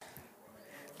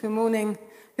Good morning.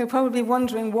 You're probably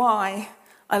wondering why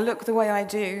I look the way I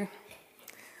do.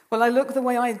 Well, I look the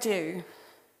way I do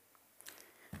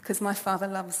because my Father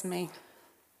loves me.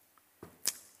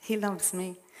 He loves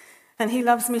me. And he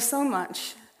loves me so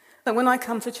much that when I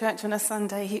come to church on a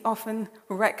Sunday, he often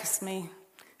wrecks me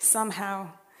somehow.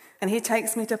 And he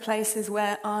takes me to places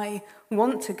where I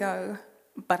want to go,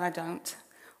 but I don't.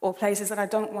 Or places that I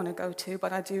don't want to go to,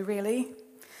 but I do really.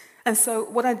 And so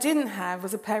what I didn't have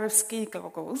was a pair of ski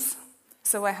goggles.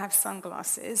 So I have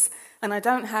sunglasses. And I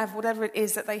don't have whatever it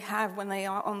is that they have when they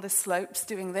are on the slopes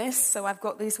doing this. So I've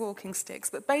got these walking sticks.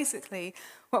 But basically,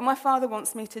 what my Father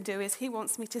wants me to do is he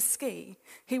wants me to ski.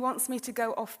 He wants me to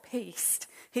go off-piste.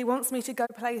 He wants me to go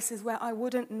places where I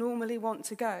wouldn't normally want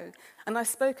to go. And I've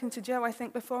spoken to Joe, I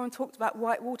think, before and talked about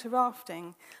whitewater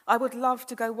rafting. I would love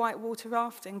to go whitewater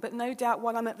rafting, but no doubt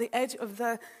while I'm at the edge of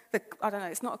the I don't know,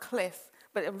 it's not a cliff,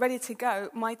 but ready to go,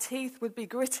 my teeth would be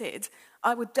gritted.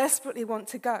 I would desperately want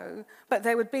to go, but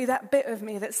there would be that bit of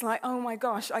me that's like, oh my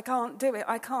gosh, I can't do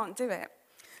it.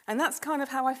 And that's kind of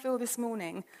how I feel this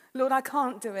morning. Lord, I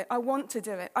can't do it. I want to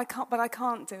do it. But I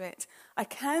can't do it. I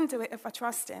can do it if I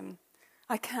trust him.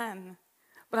 I can,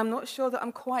 but I'm not sure that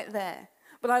I'm quite there.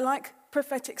 But I like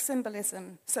prophetic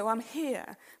symbolism, so I'm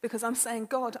here because I'm saying,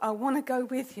 God, I want to go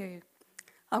with you.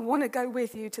 I want to go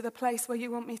with you to the place where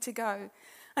you want me to go.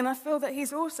 And I feel that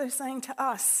he's also saying to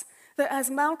us that as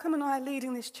Malcolm and I are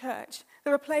leading this church,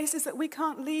 there are places that we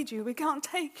can't lead you, we can't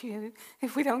take you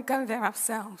if we don't go there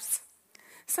ourselves.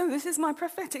 So this is my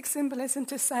prophetic symbolism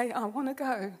to say, I want to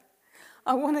go.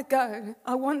 I want to go.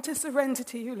 I want to surrender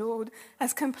to you, Lord,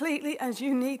 as completely as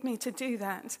you need me to do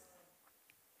that.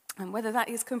 And whether that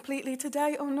is completely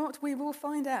today or not, we will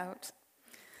find out.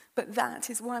 But that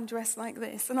is why I'm dressed like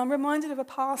this. And I'm reminded of a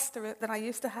pastor that I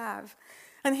used to have.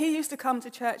 And he used to come to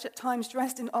church at times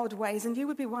dressed in odd ways, and you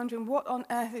would be wondering what on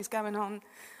earth is going on.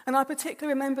 And I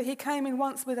particularly remember he came in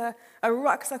once with a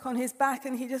rucksack on his back,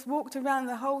 and he just walked around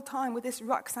the whole time with this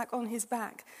rucksack on his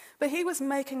back. But he was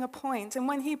making a point, and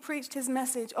when he preached his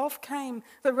message, off came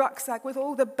the rucksack with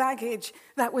all the baggage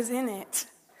that was in it.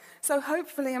 So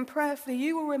hopefully and prayerfully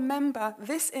you will remember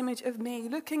this image of me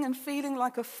looking and feeling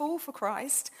like a fool for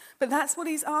Christ, but that's what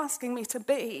he's asking me to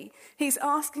be. He's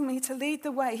asking me to lead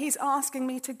the way. He's asking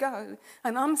me to go.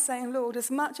 And I'm saying, Lord, as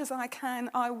much as I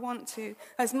can, I want to.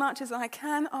 As much as I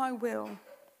can, I will.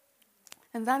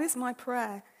 And that is my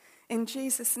prayer in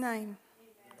Jesus' name.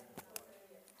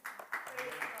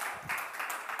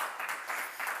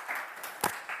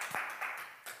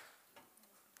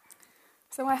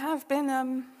 So I have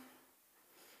been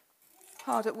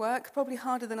hard at work, probably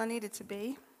harder than I needed to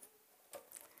be.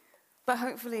 But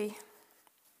hopefully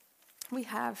we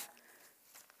have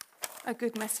a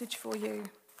good message for you.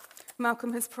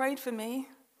 Malcolm has prayed for me,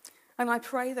 and I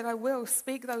pray that I will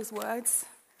speak those words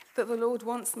that the Lord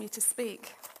wants me to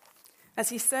speak. As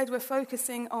he said, we're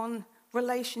focusing on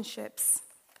relationships.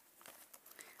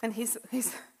 And he's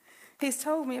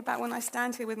told me about when I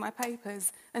stand here with my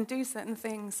papers and do certain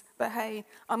things. But hey,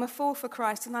 I'm a fool for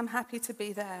Christ, and I'm happy to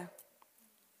be there.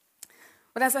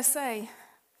 But as I say,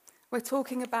 we're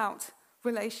talking about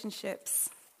relationships.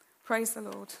 Praise the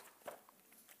Lord.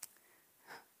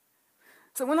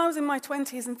 So when I was in my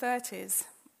 20s and 30s,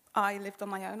 I lived on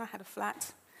my own. I had a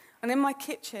flat. And in my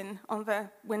kitchen, on the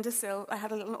windowsill, I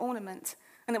had a little ornament.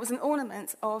 And it was an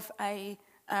ornament of a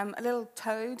little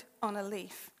toad on a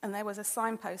leaf. And there was a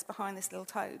signpost behind this little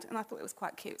toad. And I thought it was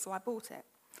quite cute, so I bought it.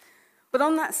 But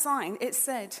on that sign, it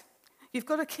said, you've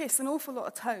got to kiss an awful lot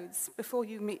of toads before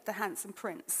you meet the handsome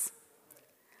prince.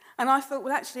 And I thought,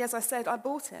 well, actually, as I said, I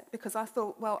bought it because I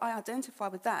thought, well, I identify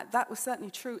with that. That was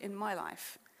certainly true in my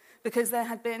life because there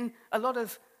had been a lot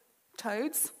of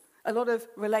toads, a lot of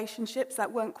relationships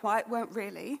that weren't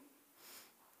really.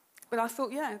 But I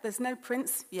thought, yeah, there's no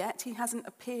prince yet. He hasn't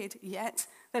appeared yet.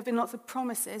 There have been lots of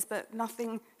promises, but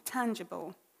nothing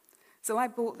tangible. So I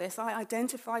bought this. I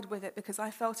identified with it because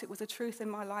I felt it was a truth in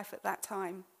my life at that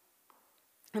time.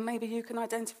 And maybe you can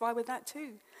identify with that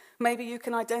too. Maybe you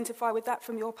can identify with that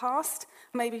from your past.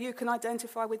 Maybe you can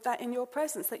identify with that in your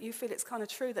presence, that you feel it's kind of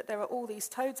true that there are all these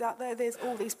toads out there, there's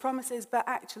all these promises, but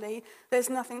actually there's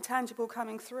nothing tangible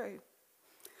coming through.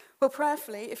 Well,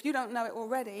 prayerfully, if you don't know it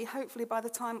already, hopefully by the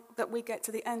time that we get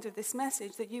to the end of this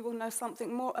message, that you will know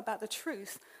something more about the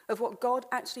truth of what God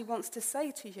actually wants to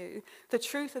say to you, the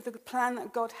truth of the plan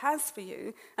that God has for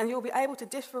you, and you'll be able to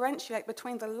differentiate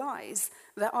between the lies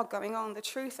that are going on, the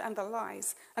truth and the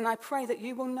lies. And I pray that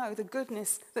you will know the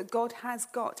goodness that God has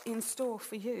got in store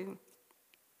for you.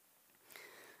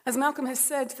 As Malcolm has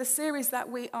said, the series that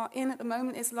we are in at the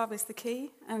moment is Love is the Key.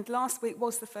 And last week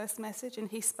was the first message, and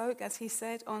he spoke, as he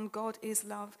said, on God is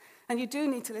love. And you do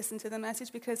need to listen to the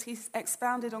message because he's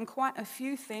expounded on quite a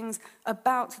few things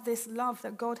about this love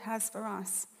that God has for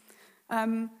us.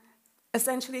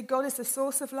 Essentially, God is the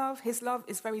source of love. His love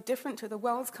is very different to the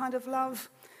world's kind of love.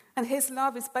 And his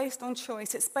love is based on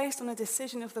choice. It's based on a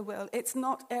decision of the will. It's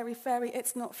not airy-fairy.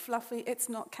 It's not fluffy. It's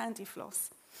not candy floss.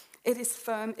 It is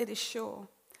firm. It is sure.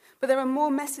 But there are more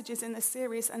messages in this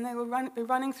series, and they will be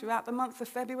running throughout the month of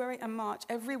February and March.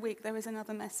 Every week there is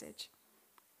another message.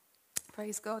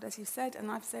 Praise God, as you said, and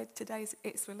I've said, today's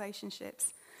it's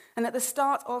relationships. And at the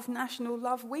start of National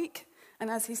Love Week,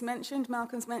 and as he's mentioned,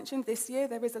 Malcolm's mentioned, this year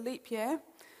there is a leap year.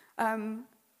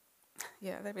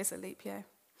 There is a leap year.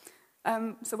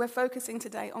 So we're focusing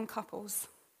today on couples.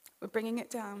 We're bringing it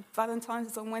down.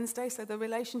 Valentine's is on Wednesday, so the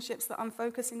relationships that I'm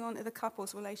focusing on are the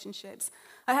couples' relationships.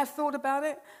 I have thought about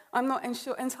it. I'm not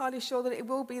entirely sure that it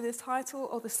will be the title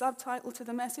or the subtitle to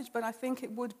the message, but I think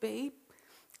it would be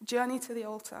Journey to the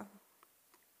Altar.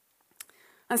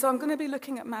 And so I'm going to be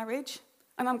looking at marriage,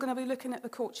 and I'm going to be looking at the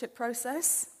courtship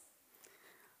process.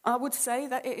 I would say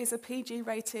that it is a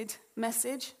PG-rated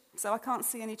message, so I can't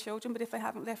see any children, but if they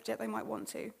haven't left yet, they might want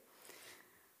to.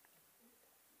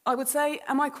 I would say,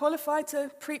 am I qualified to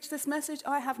preach this message?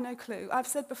 I have no clue. I've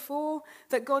said before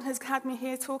that God has had me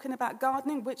here talking about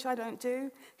gardening, which I don't do.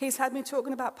 He's had me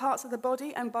talking about parts of the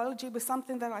body, and biology was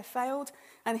something that I failed.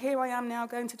 And here I am now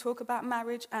going to talk about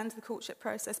marriage and the courtship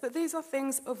process. But these are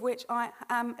things of which I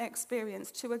am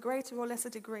experienced to a greater or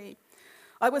lesser degree.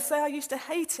 I would say I used to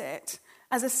hate it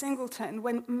as a singleton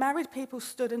when married people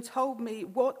stood and told me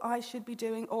what I should be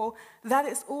doing or that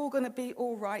it's all going to be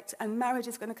all right and marriage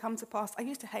is going to come to pass. I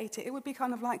used to hate it. It would be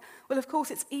kind of like, well, of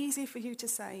course, it's easy for you to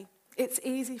say. It's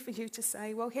easy for you to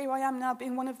say, well, here I am now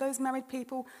being one of those married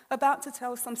people about to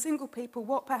tell some single people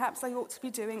what perhaps they ought to be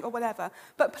doing or whatever.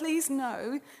 But please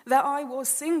know that I was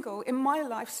single. In my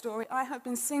life story, I have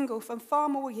been single for far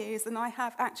more years than I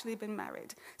have actually been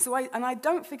married. And I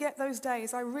don't forget those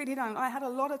days. I really don't. I had a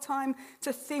lot of time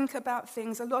to think about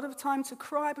things, a lot of time to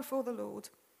cry before the Lord.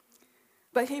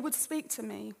 But he would speak to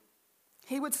me.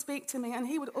 He would speak to me, and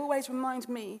he would always remind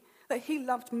me that he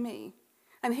loved me.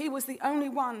 And he was the only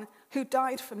one who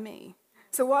died for me.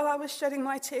 So while I was shedding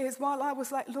my tears, while I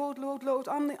was like, Lord, Lord, Lord,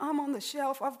 I'm on the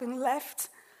shelf. I've been left.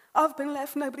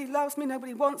 Nobody loves me.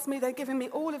 Nobody wants me. They're giving me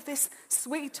all of this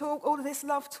sweet talk, all of this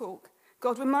love talk.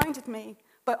 God reminded me,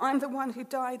 but I'm the one who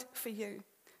died for you.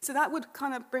 So that would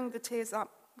kind of bring the tears up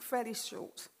fairly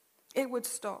short. It would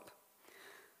stop.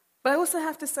 But I also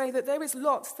have to say that there is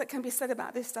lots that can be said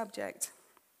about this subject.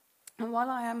 And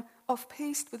while I am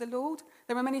off-piste with the Lord,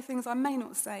 there are many things I may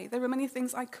not say. There are many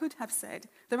things I could have said.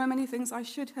 There are many things I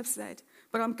should have said.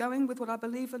 But I'm going with what I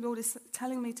believe the Lord is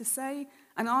telling me to say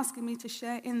and asking me to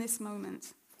share in this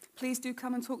moment. Please do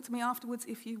come and talk to me afterwards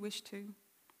if you wish to.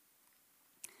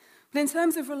 But in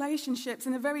terms of relationships,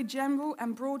 in a very general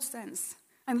and broad sense,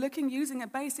 and using a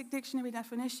basic dictionary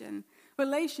definition,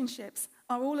 relationships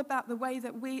are all about the way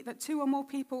that two or more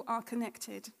people are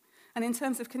connected. And in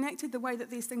terms of connected, the way that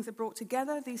these things are brought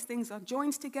together, these things are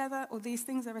joined together, or these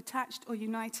things are attached or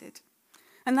united.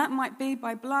 And that might be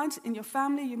by blood in your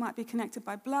family. You might be connected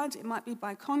by blood. It might be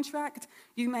by contract.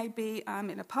 You may be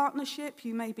in a partnership.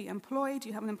 You may be employed.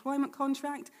 You have an employment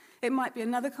contract. It might be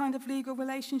another kind of legal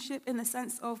relationship in the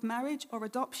sense of marriage or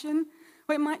adoption.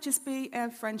 Or it might just be a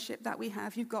friendship that we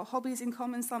have. You've got hobbies in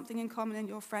common, something in common, and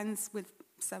you're friends with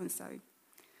so-and-so.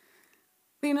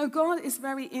 But God is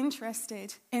very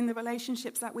interested in the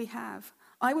relationships that we have.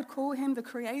 I would call him the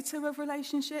creator of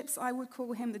relationships. I would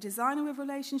call him the designer of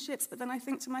relationships. But then I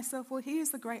think to myself, well, he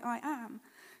is the great I am.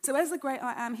 So as the great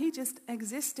I am, he just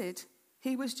existed.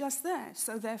 He was just there.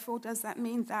 So therefore, does that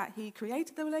mean that he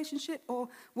created the relationship? Or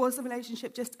was the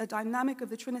relationship just a dynamic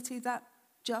of the Trinity that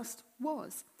just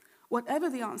was? Whatever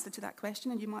the answer to that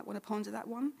question, and you might want to ponder that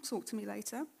one, talk to me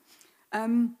later.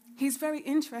 He's very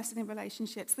interested in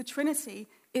relationships. The Trinity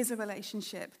is a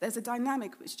relationship. There's a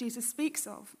dynamic which Jesus speaks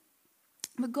of.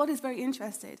 But God is very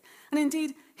interested. And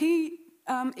indeed, he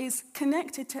is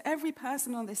connected to every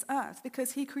person on this earth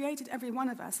because he created every one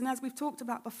of us. And as we've talked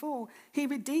about before, he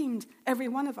redeemed every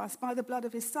one of us by the blood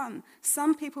of his son.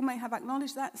 Some people may have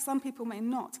acknowledged that, some people may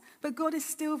not. But God is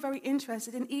still very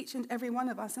interested in each and every one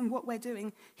of us and what we're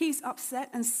doing. He's upset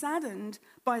and saddened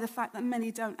by the fact that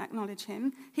many don't acknowledge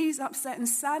him. He's upset and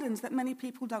saddened that many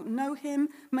people don't know him.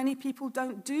 Many people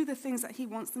don't do the things that he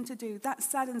wants them to do. That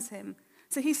saddens him.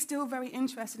 So he's still very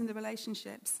interested in the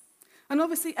relationships. And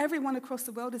obviously, everyone across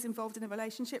the world is involved in a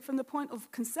relationship. From the point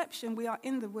of conception, we are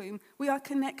in the womb. We are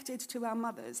connected to our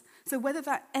mothers. So whether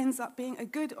that ends up being a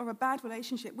good or a bad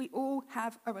relationship, we all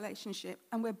have a relationship,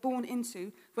 and we're born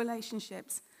into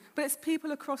relationships. But it's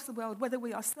people across the world, whether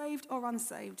we are saved or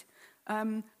unsaved,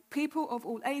 people of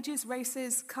all ages,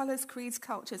 races, colours, creeds,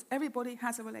 cultures, everybody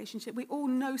has a relationship. We all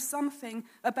know something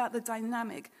about the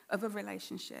dynamic of a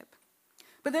relationship.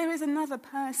 But there is another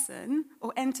person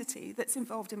or entity that's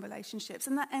involved in relationships,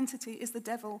 and that entity is the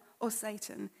devil or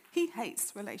Satan. He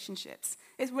hates relationships.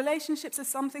 Relationships are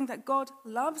something that God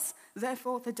loves,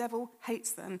 therefore the devil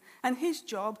hates them. And his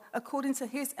job, according to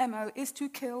his MO, is to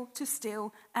kill, to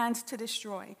steal, and to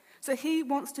destroy. So he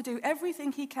wants to do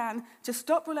everything he can to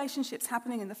stop relationships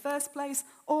happening in the first place,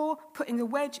 or putting a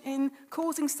wedge in,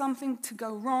 causing something to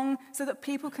go wrong so that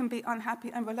people can be unhappy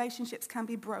and relationships can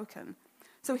be broken.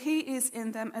 So he is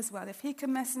in them as well. If he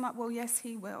can mess them up, well, yes,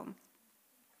 he will.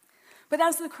 But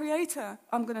as the creator,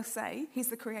 I'm going to say, he's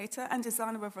the creator and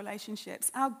designer of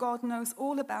relationships. Our God knows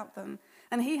all about them.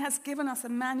 And he has given us a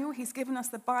manual. He's given us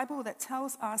the Bible that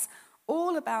tells us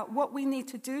all about what we need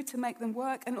to do to make them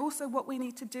work, and also what we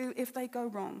need to do if they go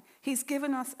wrong. He's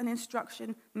given us an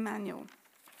instruction manual.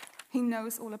 He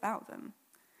knows all about them.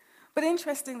 But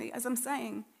interestingly, as I'm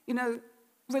saying,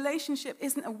 relationship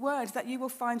isn't a word that you will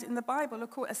find in the Bible,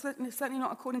 certainly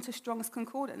not according to Strong's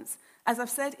Concordance. As I've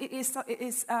said, it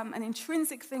is an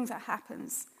intrinsic thing that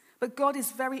happens, but God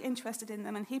is very interested in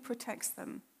them and he protects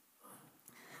them.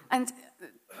 And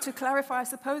to clarify, I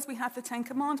suppose we have the Ten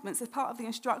Commandments as part of the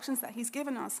instructions that he's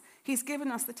given us. He's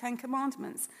given us the Ten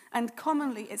Commandments, and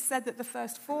commonly it's said that the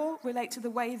first 4 relate to the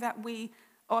way that we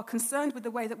are concerned with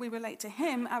the way that we relate to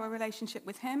him, our relationship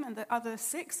with him, and the other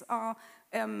 6 are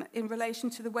in relation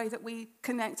to the way that we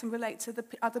connect and relate to the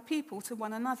other people, to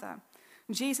one another.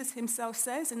 Jesus himself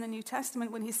says in the New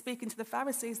Testament, when he's speaking to the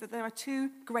Pharisees, that there are 2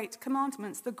 great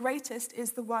commandments. The greatest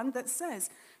is the one that says,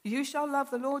 "You shall love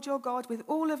the Lord your God with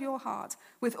all of your heart,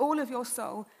 with all of your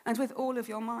soul, and with all of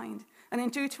your mind." And in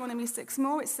Deuteronomy 6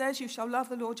 more, it says, "You shall love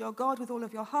the Lord your God with all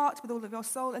of your heart, with all of your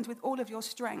soul, and with all of your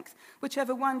strength."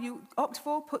 Whichever one you opt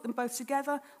for, put them both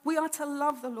together. We are to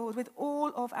love the Lord with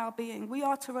all of our being. We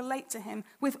are to relate to him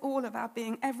with all of our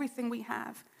being, everything we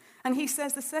have. And he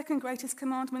says the second greatest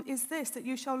commandment is this, that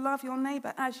you shall love your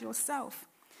neighbor as yourself.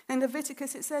 In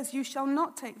Leviticus it says, "You shall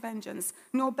not take vengeance,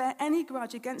 nor bear any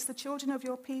grudge against the children of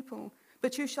your people,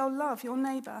 but you shall love your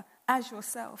neighbor as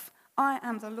yourself. I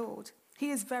am the Lord." He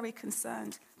is very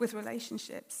concerned with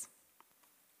relationships.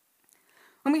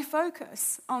 When we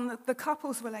focus on the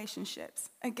couple's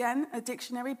relationships, again, a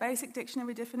basic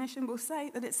dictionary definition will say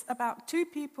that it's about 2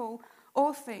 people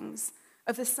or things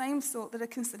of the same sort that are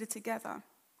considered together.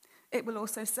 It will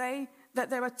also say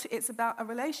that it's about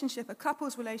a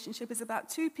couple's relationship is about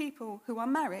 2 people who are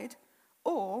married,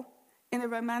 or in a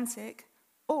romantic,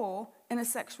 or in a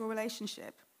sexual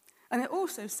relationship. And it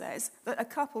also says that a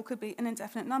couple could be an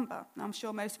indefinite number. Now, I'm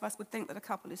sure most of us would think that a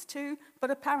couple is 2,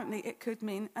 but apparently it could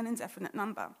mean an indefinite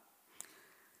number.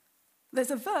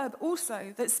 There's a verb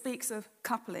also that speaks of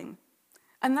coupling,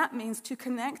 and that means to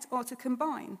connect or to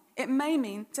combine. It may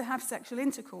mean to have sexual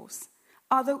intercourse.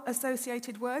 Other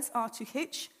associated words are to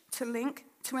hitch, to link,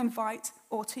 to invite,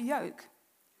 or to yoke.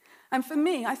 And for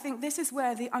me, I think this is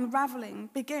where the unraveling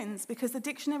begins, because the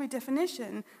dictionary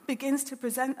definition begins to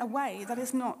present a way that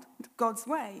is not God's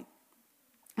way.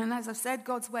 And as I've said,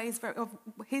 God's way is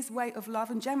his way of love,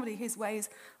 and generally his ways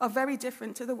are very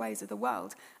different to the ways of the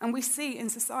world. And we see in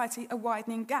society a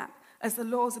widening gap as the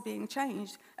laws are being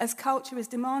changed, as culture is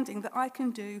demanding that I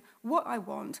can do what I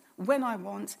want, when I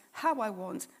want, how I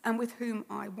want, and with whom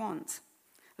I want.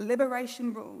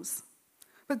 Liberation rules.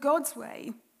 But God's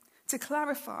way, to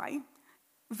clarify,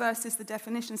 versus the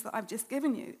definitions that I've just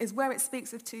given you, is where it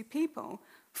speaks of 2 people.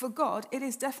 For God, it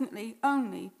is definitely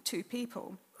only 2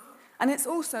 people. And it's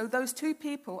also, those 2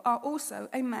 people are also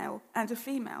a male and a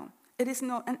female. It is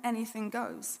not an anything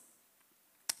goes.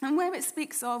 And where it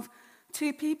speaks of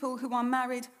 2 people who are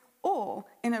married or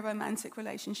in a romantic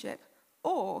relationship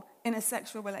or in a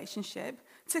sexual relationship,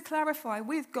 to clarify,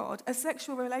 with God, a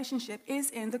sexual relationship is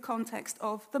in the context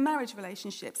of the marriage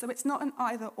relationship. So it's not an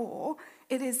either or,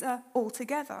 it is a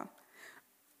altogether.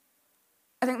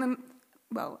 I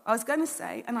was going to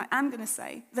say, and I am going to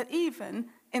say, that even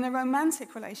in a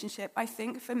romantic relationship, I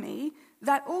think, for me,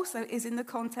 that also is in the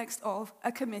context of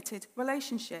a committed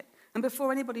relationship. And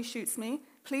before anybody shoots me,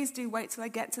 please do wait till I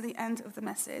get to the end of the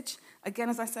message. Again,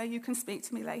 as I say, you can speak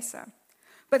to me later.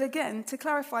 But again, to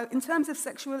clarify, in terms of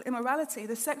sexual immorality,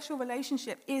 the sexual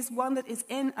relationship is one that is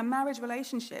in a marriage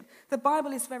relationship. The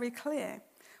Bible is very clear.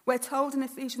 We're told in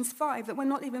Ephesians 5 that we're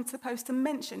not even supposed to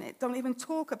mention it, don't even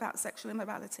talk about sexual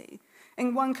immorality.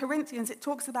 In 1 Corinthians, it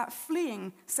talks about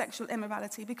fleeing sexual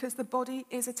immorality because the body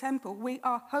is a temple. We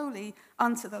are holy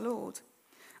unto the Lord.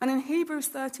 And in Hebrews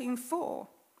 13:4,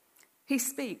 he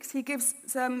speaks, he gives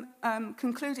some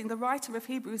the writer of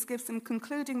Hebrews gives some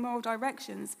concluding moral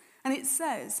directions, and it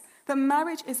says that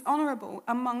marriage is honorable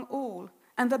among all,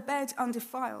 and the bed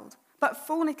undefiled, but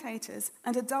fornicators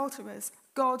and adulterers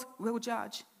God will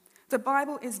judge. The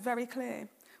Bible is very clear.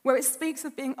 Where it speaks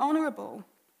of being honorable,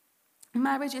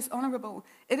 marriage is honorable.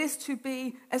 It is to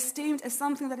be esteemed as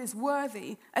something that is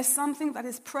worthy, as something that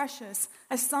is precious,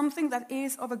 as something that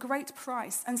is of a great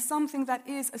price, and something that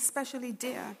is especially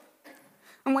dear.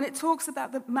 And when it talks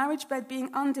about the marriage bed being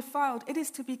undefiled, it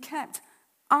is to be kept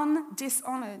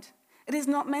undishonored. It is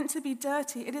not meant to be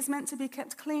dirty. It is meant to be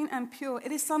kept clean and pure.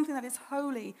 It is something that is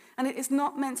holy, and it is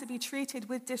not meant to be treated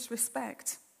with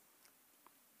disrespect.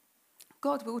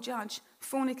 God will judge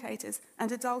fornicators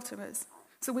and adulterers.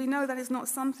 So we know that is not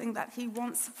something that he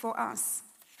wants for us.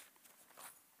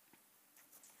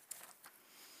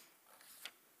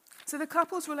 So the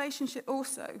couple's relationship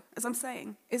also, as I'm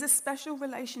saying, is a special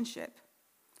relationship.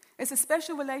 It's a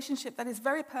special relationship that is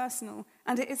very personal,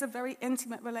 and it is a very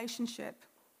intimate relationship.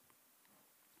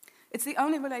 It's the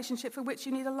only relationship for which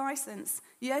you need a license.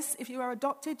 Yes, if you are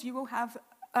adopted, you will have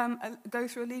go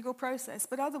through a legal process,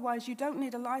 but otherwise you don't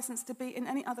need a license to be in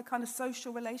any other kind of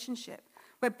social relationship.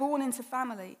 We're born into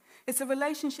family. It's a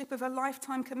relationship of a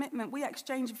lifetime commitment. We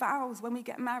exchange vows when we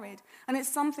get married, and it's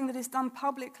something that is done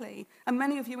publicly. And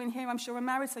many of you in here, I'm sure, are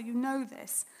married, so you know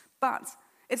this. But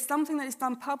it's something that is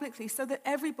done publicly so that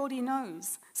everybody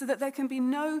knows, so that there can be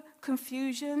no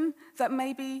confusion that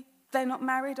maybe they're not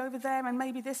married over there and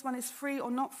maybe this one is free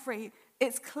or not free.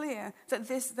 It's clear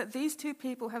that these two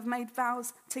people have made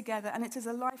vows together, and it is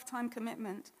a lifetime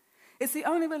commitment. It's the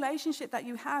only relationship that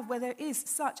you have where there is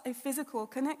such a physical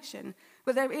connection,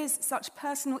 where there is such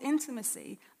personal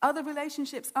intimacy. Other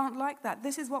relationships aren't like that.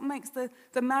 This is what makes the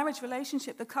marriage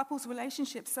relationship, the couple's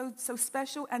relationship, so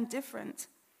special and different.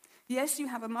 Yes, you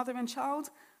have a mother and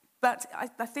child, but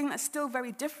I think that's still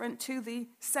very different to the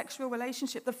sexual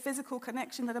relationship, the physical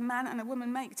connection that a man and a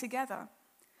woman make together.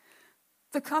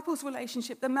 The couple's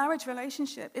relationship, the marriage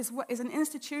relationship, is an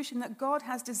institution that God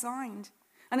has designed.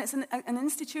 And it's an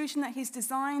institution that he's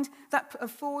designed that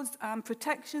affords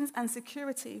protections and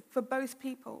security for both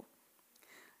people.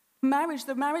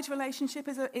 The marriage relationship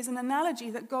is an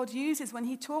analogy that God uses when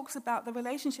he talks about the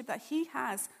relationship that he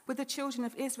has with the children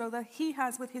of Israel, that he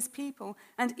has with his people,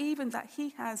 and even that he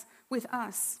has with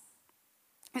us.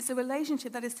 It's a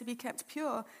relationship that is to be kept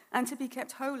pure and to be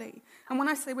kept holy. And when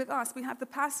I say with us, we have the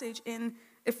passage in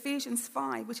Ephesians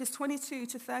 5, which is 22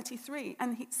 to 33,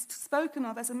 and it's spoken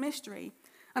of as a mystery.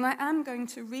 And I am going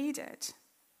to read it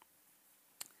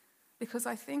because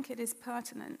I think it is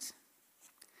pertinent.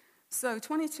 So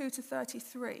 22 to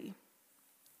 33,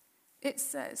 it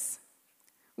says,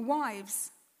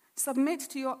 "Wives, submit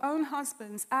to your own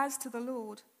husbands as to the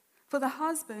Lord, for the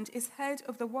husband is head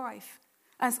of the wife,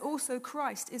 as also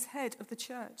Christ is head of the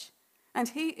church, and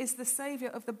he is the Savior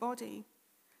of the body.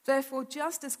 Therefore,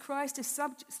 just as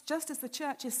the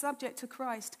church is subject to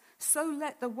Christ, so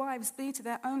let the wives be to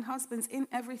their own husbands in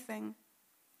everything.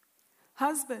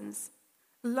 Husbands,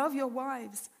 love your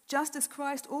wives, just as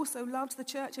Christ also loved the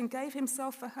church and gave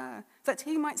himself for her, that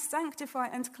he might sanctify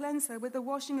and cleanse her with the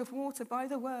washing of water by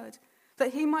the word,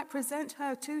 that he might present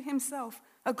her to himself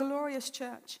a glorious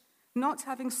church, not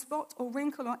having spot or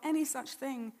wrinkle or any such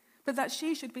thing, but that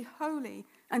she should be holy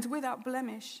and without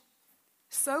blemish.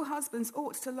 So husbands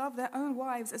ought to love their own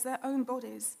wives as their own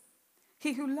bodies.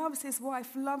 He who loves his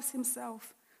wife loves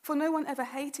himself, for no one ever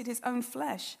hated his own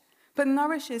flesh, but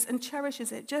nourishes and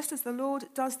cherishes it, just as the Lord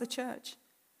does the church.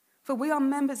 For we are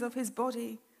members of his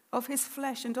body, of his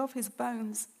flesh and of his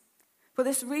bones. For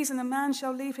this reason a man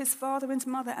shall leave his father and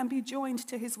mother and be joined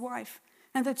to his wife,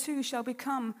 and the two shall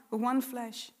become one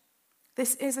flesh.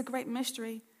 This is a great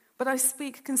mystery, but I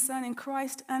speak concerning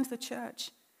Christ and the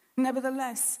church.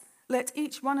 Nevertheless, let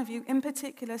each one of you in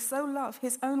particular so love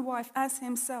his own wife as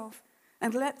himself,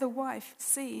 and let the wife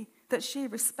see that she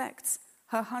respects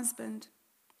her husband."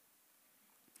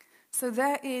 So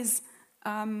there is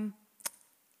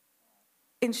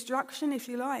instruction, if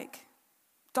you like,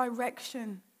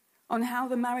 direction on how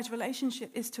the marriage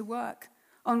relationship is to work,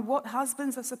 on what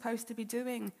husbands are supposed to be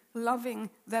doing, loving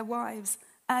their wives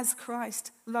as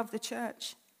Christ loved the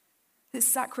church. It's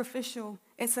sacrificial.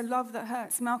 It's a love that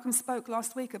hurts. Malcolm spoke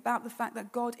last week about the fact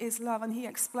that God is love, and he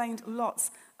explained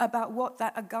lots about what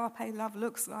that agape love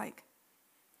looks like.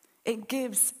 It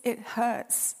gives, it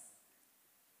hurts,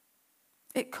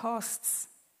 it costs,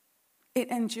 It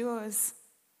endures.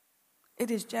 It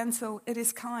is gentle. It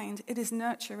is kind. It is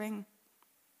nurturing.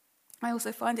 I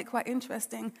also find it quite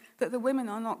interesting that the women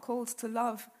are not called to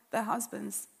love their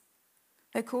husbands.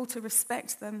 They're called to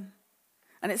respect them.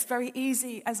 And it's very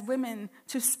easy as women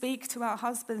to speak to our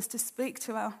husbands, to speak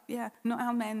to not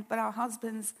our men, but our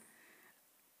husbands,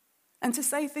 and to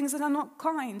say things that are not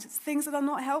kind, things that are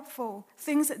not helpful,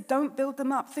 things that don't build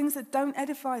them up, things that don't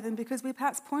edify them, because we're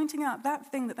perhaps pointing out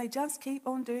that thing that they just keep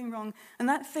on doing wrong, and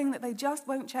that thing that they just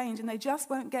won't change and they just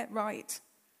won't get right.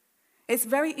 It's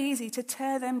very easy to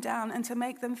tear them down and to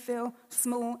make them feel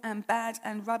small and bad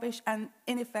and rubbish and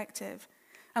ineffective.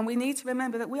 And we need to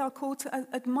remember that we are called to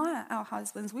admire our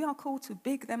husbands. We are called to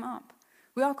big them up.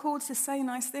 We are called to say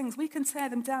nice things. We can tear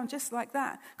them down just like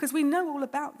that because we know all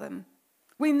about them.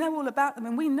 We know all about them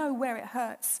and we know where it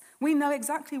hurts. We know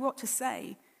exactly what to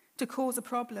say to cause a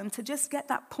problem, to just get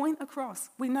that point across.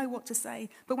 We know what to say,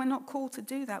 but we're not called to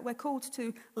do that. We're called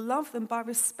to love them by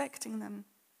respecting them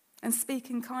and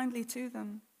speaking kindly to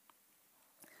them.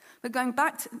 But going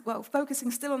back to,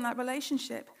 focusing still on that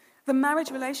relationship, the marriage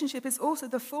relationship is also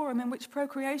the forum in which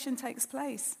procreation takes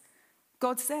place.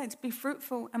 God said, be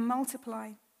fruitful and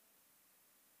multiply.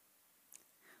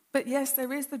 But yes,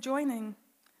 there is the joining,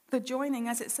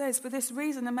 as it says, for this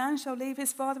reason a man shall leave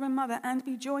his father and mother and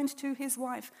be joined to his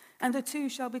wife, and the two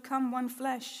shall become one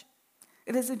flesh.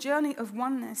 It is a journey of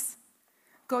oneness.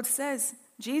 God says,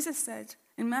 Jesus said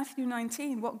in Matthew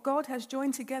 19, what God has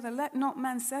joined together, let not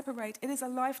man separate. It is a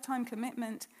lifetime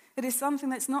commitment. It is something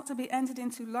that's not to be entered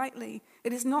into lightly.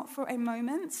 It is not for a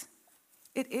moment.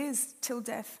 It is till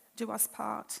death do us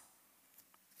part.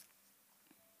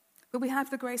 But we have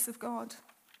the grace of God.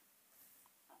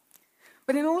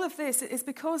 But in all of this, it is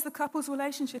because the couple's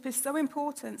relationship is so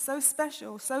important, so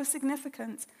special, so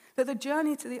significant, that the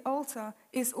journey to the altar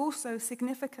is also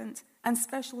significant and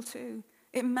special too.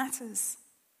 It matters.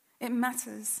 It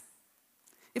matters.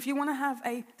 If you want to have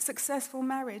a successful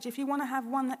marriage, if you want to have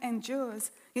one that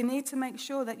endures, you need to make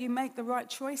sure that you make the right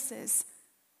choices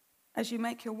as you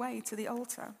make your way to the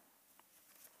altar.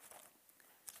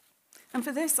 And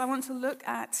for this, I want to look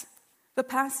at the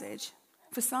passage.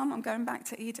 For some, I'm going back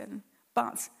to Eden.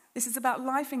 But this is about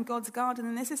life in God's garden,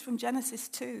 and this is from Genesis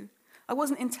 2. I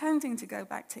wasn't intending to go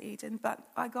back to Eden, but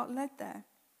I got led there.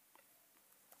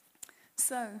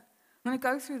 So, I'm going to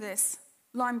go through this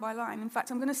line by line. In fact,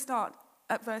 I'm going to start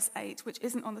at verse 8, which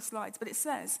isn't on the slides, but it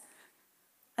says,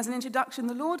 as an introduction,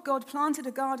 the Lord God planted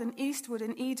a garden eastward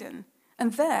in Eden,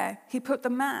 and there he put the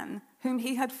man whom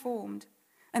he had formed.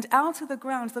 And out of the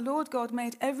ground the Lord God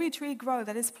made every tree grow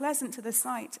that is pleasant to the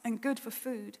sight and good for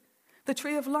food. The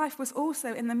tree of life was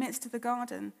also in the midst of the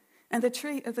garden, and the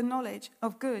tree of the knowledge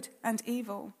of good and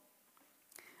evil.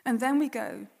 And then we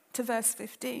go to verse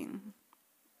 15,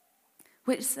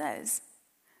 which says,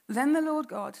 then the Lord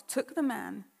God took the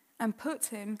man and put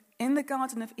him in the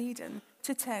Garden of Eden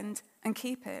to tend and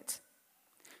keep it.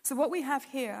 So what we have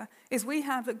here is we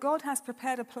have that God has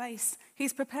prepared a place.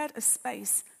 He's prepared a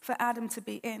space for Adam to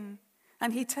be in.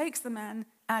 And he takes the man,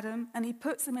 Adam, and he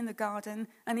puts him in the garden,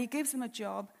 and he gives him a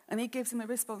job, and he gives him a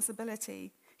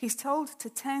responsibility. He's told to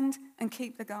tend and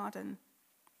keep the garden.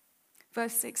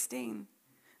 Verse 16,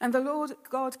 and the Lord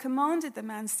God commanded the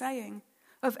man, saying,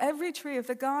 of every tree of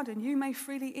the garden you may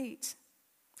freely eat.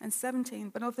 And 17,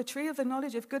 but of the tree of the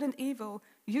knowledge of good and evil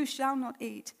you shall not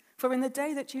eat, for in the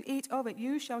day that you eat of it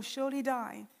you shall surely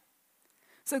die.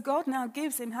 So God now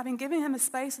gives him, having given him a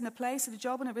space and a place and a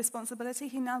job and a responsibility,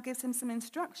 he now gives him some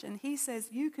instruction. He says,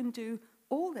 you can do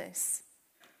all this.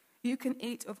 You can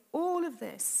eat of all of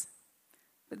this.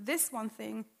 But this one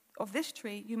thing, of this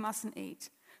tree, you mustn't eat.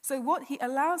 So what he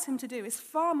allows him to do is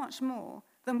far much more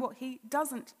than what he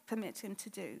doesn't permit him to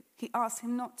do. He asks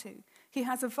him not to. He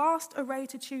has a vast array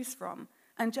to choose from,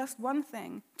 and just one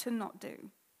thing to not do.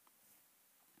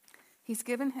 He's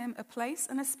given him a place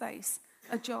and a space,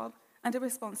 a job and a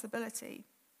responsibility,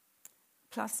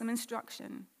 plus some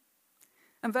instruction.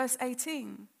 And verse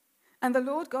 18, and the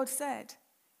Lord God said,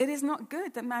 it is not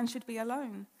good that man should be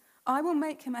alone. I will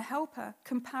make him a helper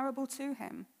comparable to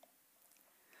him.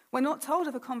 We're not told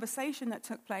of a conversation that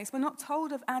took place. We're not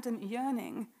told of Adam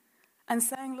yearning and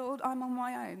saying, Lord, I'm on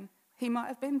my own. He might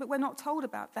have been, but we're not told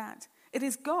about that. It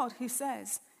is God who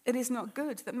says, it is not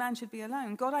good that man should be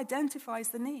alone. God identifies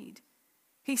the need.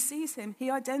 He sees him, he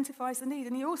identifies the need,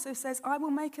 and he also says, I will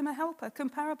make him a helper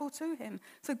comparable to him.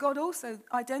 So God also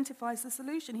identifies the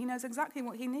solution. He knows exactly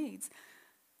what he needs.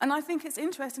 And I think it's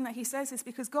interesting that he says this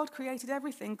because God created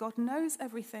everything. God knows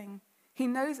everything. He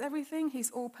knows everything. He's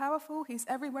all-powerful. He's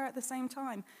everywhere at the same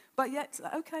time. But yet,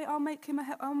 okay, I'll make him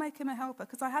a helper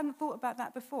because I hadn't thought about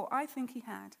that before. I think he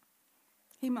had.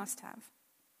 He must have.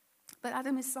 But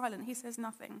Adam is silent. He says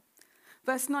nothing.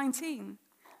 Verse 19,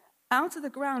 out of the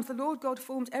ground the Lord God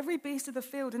formed every beast of the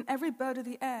field and every bird of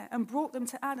the air and brought them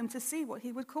to Adam to see what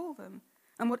he would call them.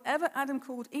 And whatever Adam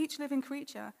called each living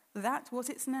creature, that was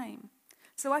its name.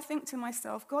 So I think to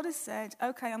myself, God has said,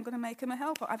 okay, I'm going to make him a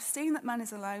helper. I've seen that man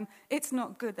is alone. It's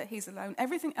not good that he's alone.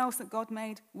 Everything else that God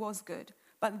made was good.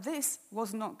 But this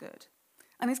was not good.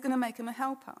 And he's going to make him a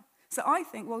helper. So I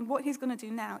think, well, what he's going to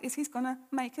do now is he's going to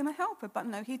make him a helper. But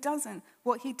no, he doesn't.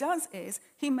 What he does is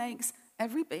he makes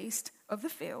every beast of the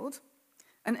field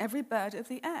and every bird of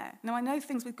the air. Now, I know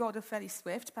things with God are fairly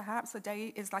swift. Perhaps a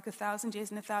day is like 1,000 years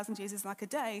and 1,000 years is like a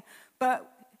day.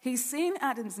 But he's seen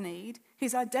Adam's need,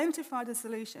 he's identified a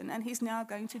solution, and he's now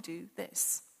going to do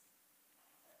this.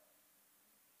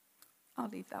 I'll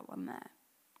leave that one there.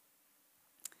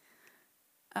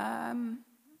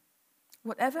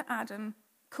 Whatever Adam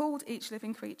called each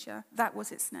living creature, that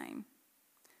was its name.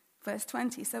 Verse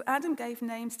 20, so Adam gave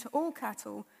names to all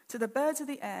cattle, to the birds of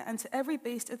the air, and to every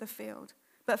beast of the field.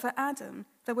 But for Adam,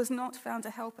 there was not found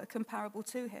a helper comparable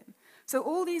to him. So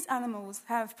all these animals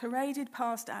have paraded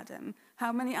past Adam.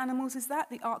 How many animals is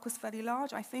that? The ark was fairly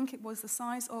large. I think it was the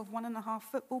size of 1.5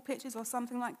 football pitches or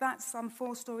something like that, some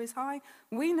 4 stories high.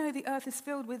 We know the earth is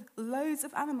filled with loads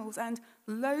of animals and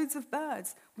loads of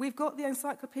birds. We've got the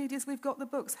encyclopedias, we've got the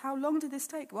books. How long did this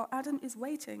take? Well, Adam is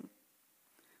waiting.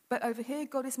 But over here,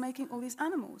 God is making all these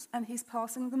animals, and he's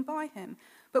passing them by him.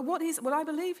 But what I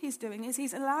believe he's doing is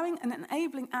he's allowing and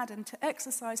enabling Adam to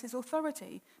exercise his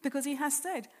authority, because he has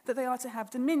said that they are to have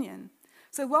dominion.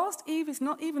 So whilst Eve is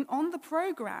not even on the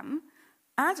program,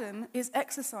 Adam is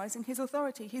exercising his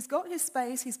authority. He's got his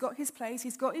space, he's got his place,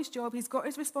 he's got his job, he's got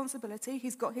his responsibility,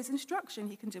 he's got his instruction.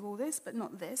 He can do all this, but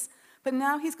not this. But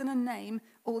now he's going to name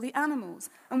all the animals.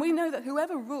 And we know that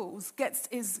whoever rules gets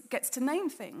to name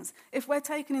things. If we're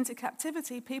taken into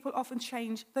captivity, people often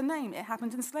change the name. It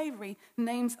happened in slavery.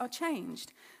 Names are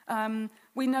changed.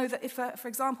 We know that if, for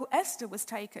example, Esther was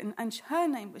taken and her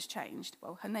name was changed,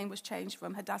 well, her name was changed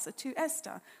from Hadassah to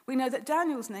Esther. We know that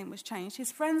Daniel's name was changed.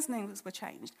 His friends' names were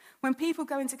changed. When people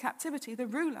go into captivity, the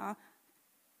ruler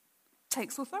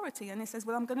takes authority and he says,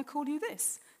 well, I'm going to call you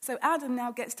this. So Adam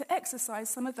now gets to exercise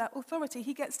some of that authority.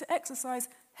 He gets to exercise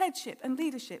headship and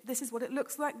leadership. This is what it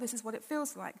looks like. This is what it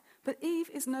feels like. But Eve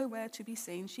is nowhere to be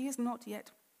seen. She is not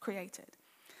yet created.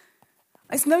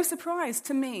 It's no surprise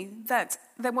to me that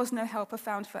there was no helper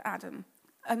found for Adam,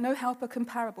 and no helper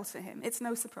comparable to him. It's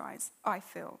no surprise, I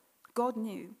feel. God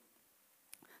knew.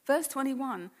 Verse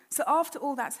 21, so after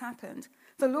all that's happened,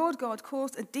 the Lord God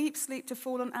caused a deep sleep to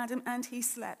fall on Adam, and he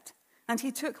slept. And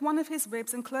he took one of his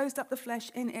ribs and closed up the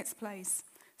flesh in its place.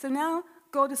 So now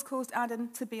God has caused Adam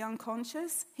to be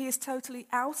unconscious. He is totally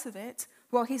out of it.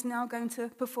 Well, he's now going to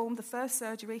perform the first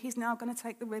surgery. He's now going to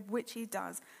take the rib, which he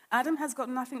does. Adam has got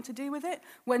nothing to do with it.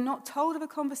 We're not told of a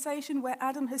conversation where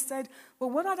Adam has said, well,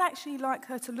 what I'd actually like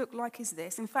her to look like is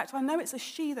this. In fact, I know it's a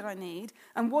she that I need.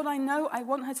 And what I know, I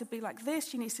want her to be like this.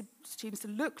 She needs to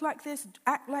look like this,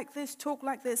 act like this, talk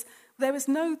like this. There's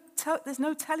no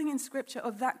telling in Scripture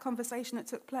of that conversation that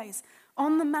took place.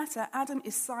 On the matter, Adam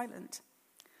is silent.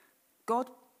 God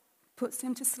puts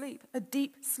him to sleep, a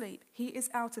deep sleep. He is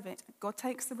out of it. God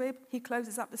takes the rib, he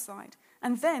closes up the side.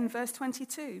 And then, verse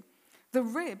 22, the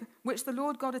rib which the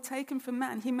Lord God had taken from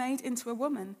man, he made into a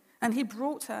woman, and he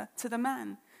brought her to the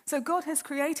man. So God has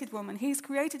created woman. He's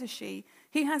created a she.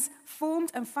 He has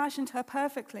formed and fashioned her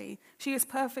perfectly. She is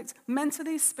perfect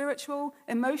mentally, spiritual,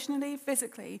 emotionally,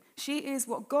 physically. She is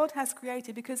what God has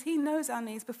created because he knows our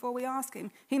needs before we ask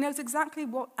him. He knows exactly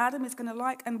what Adam is going to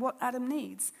like and what Adam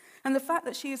needs. And the fact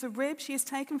that she is a rib, she is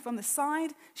taken from the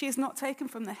side. She is not taken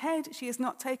from the head. She is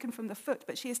not taken from the foot,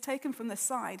 but she is taken from the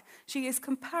side. She is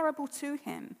comparable to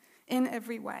him in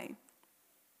every way.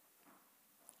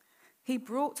 He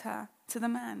brought her to the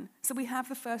man. So we have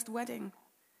the first wedding.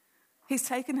 He's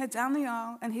taken her down the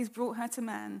aisle and he's brought her to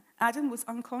man. Adam was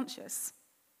unconscious.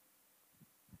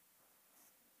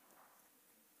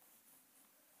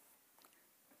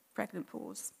 Pregnant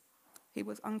pause. He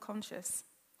was unconscious.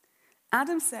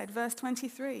 Adam said, verse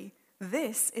 23,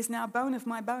 this is now bone of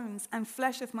my bones and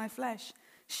flesh of my flesh.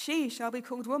 She shall be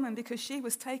called woman because she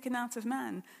was taken out of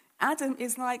man. Adam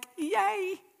is like,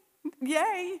 yay,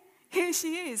 yay. Here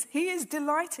she is. He is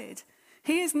delighted.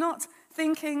 He is not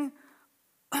thinking,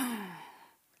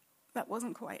 that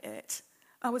wasn't quite it.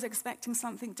 I was expecting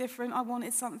something different. I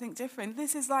wanted something different.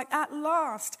 This is like, at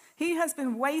last, he has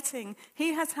been waiting.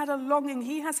 He has had a longing.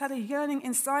 He has had a yearning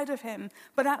inside of him.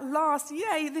 But at last,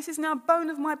 yay, this is now bone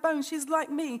of my bone. She's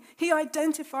like me. He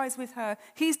identifies with her.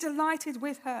 He's delighted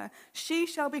with her. She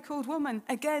shall be called woman.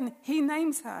 Again, he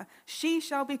names her. She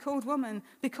shall be called woman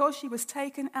because she was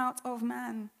taken out of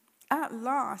man. At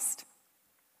last.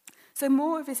 So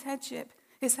more of his headship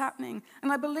is happening.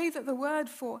 And I believe that the word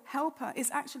for helper is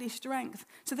actually strength.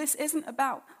 So this isn't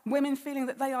about women feeling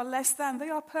that they are less than. They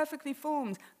are perfectly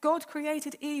formed. God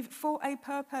created Eve for a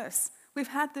purpose. We've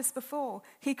had this before.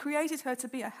 He created her to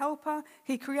be a helper.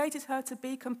 He created her to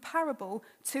be comparable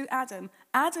to Adam.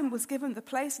 Adam was given the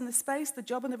place and the space, the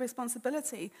job and the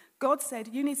responsibility. God said,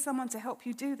 you need someone to help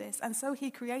you do this. And so he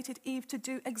created Eve to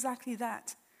do exactly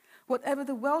that. Whatever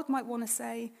the world might want to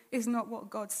say is not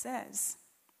what God says.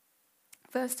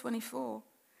 Verse 24,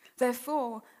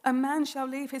 therefore a man shall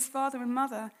leave his father and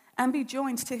mother and be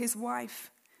joined to his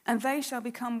wife, and they shall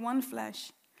become one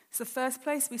flesh. It's the first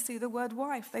place we see the word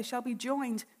wife. They shall be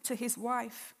joined to his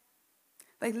wife.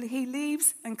 He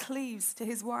leaves and cleaves to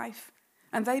his wife,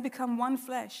 and they become one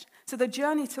flesh. So the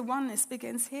journey to oneness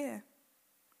begins here.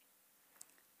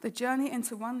 The journey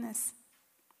into oneness.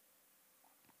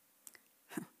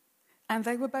 And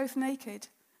they were both naked,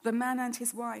 the man and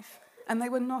his wife, and they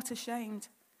were not ashamed.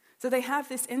 So they have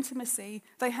this intimacy.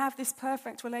 They have this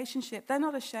perfect relationship. They're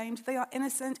not ashamed. They are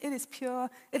innocent. It is pure.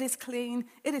 It is clean.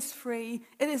 It is free.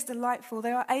 It is delightful.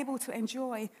 They are able to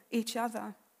enjoy each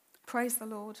other. Praise the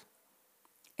Lord.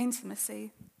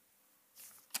 Intimacy.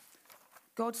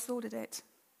 God sorted it.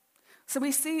 So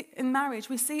we see in marriage,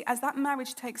 we see as that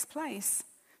marriage takes place,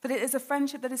 that it is a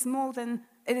friendship that is more than,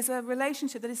 it is a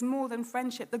relationship that is more than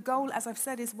friendship. The goal, as I've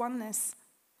said, is oneness.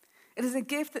 It is a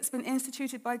gift that's been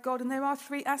instituted by God, and there are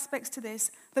three aspects to this.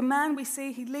 The man we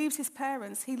see, he leaves his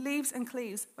parents, he leaves and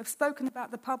cleaves. We've spoken about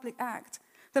the public act.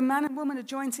 The man and woman are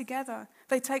joined together.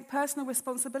 They take personal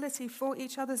responsibility for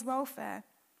each other's welfare.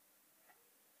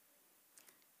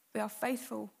 They are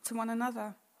faithful to one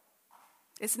another.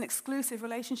 It's an exclusive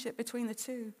relationship between the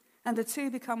two, and the two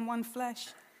become one flesh,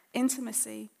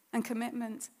 intimacy and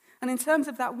commitment. And in terms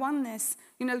of that oneness,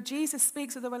 Jesus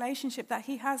speaks of the relationship that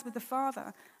he has with the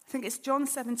Father. I think it's John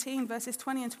 17, verses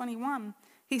 20 and 21.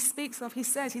 He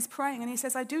says, he's praying, and he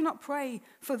says, I do not pray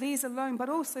for these alone, but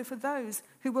also for those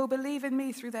who will believe in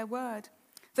me through their word,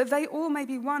 that they all may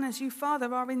be one as you,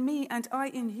 Father, are in me and I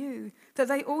in you, that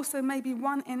they also may be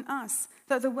one in us,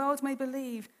 that the world may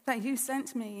believe that you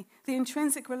sent me. The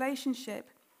intrinsic relationship,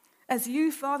 as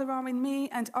you, Father, are in me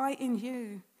and I in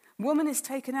you. Woman is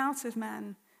taken out of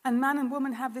man. And man and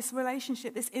woman have this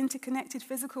relationship, this interconnected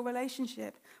physical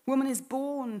relationship. Woman is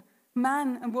born,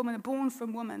 man and woman are born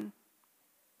from woman.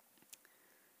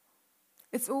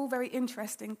 It's all very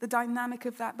interesting, the dynamic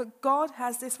of that. But God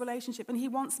has this relationship, and he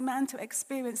wants man to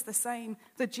experience the same,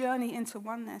 the journey into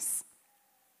oneness.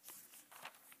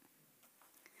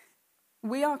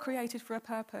 We are created for a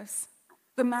purpose.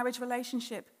 The marriage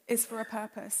relationship is for a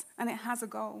purpose, and it has a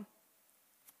goal.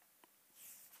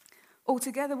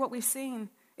 Altogether, what we've seen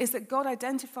is that God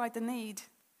identified the need.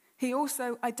 He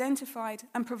also identified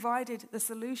and provided the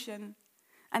solution,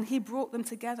 and he brought them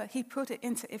together. He put it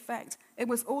into effect. It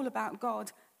was all about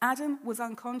God. Adam was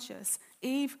unconscious.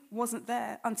 Eve wasn't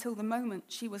there until the moment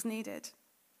she was needed.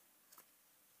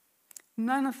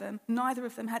 Neither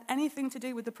of them had anything to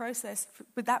do with the process,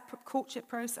 with that courtship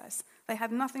process. They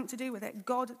had nothing to do with it.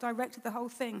 God directed the whole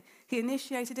thing. He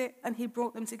initiated it, and he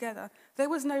brought them together. There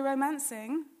was no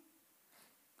romancing.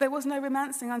 There was no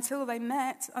romancing until they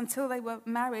met, until they were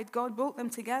married. God brought them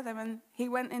together, and he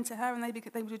went into her, and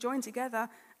they were joined together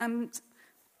and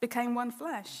became one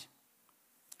flesh.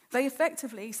 They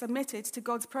effectively submitted to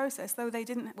God's process, though they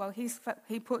didn't,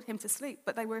 he put him to sleep,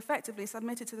 but they were effectively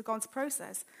submitted to God's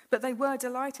process. But they were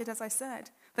delighted, as I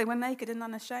said. They were naked and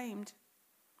unashamed.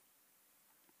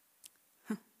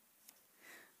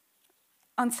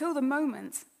 Until the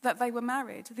moment that they were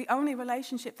married, the only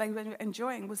relationship they were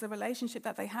enjoying was the relationship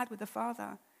that they had with the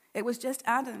Father. It was just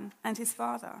Adam and his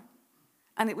father.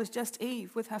 And it was just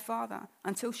Eve with her father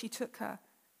until he took her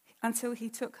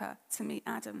to meet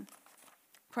Adam.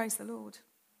 Praise the Lord.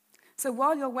 So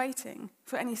while you're waiting,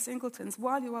 for any singletons,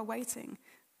 while you are waiting,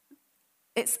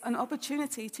 it's an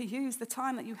opportunity to use the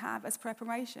time that you have as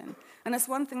preparation. And that's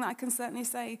one thing that I can certainly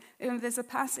say. There's a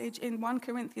passage in 1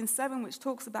 Corinthians 7 which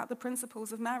talks about the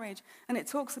principles of marriage. And it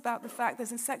talks about the fact,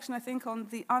 there's a section, I think, on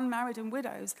the unmarried and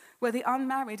widows, where the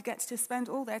unmarried get to spend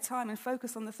all their time and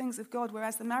focus on the things of God,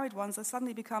 whereas the married ones are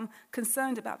suddenly become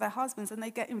concerned about their husbands, and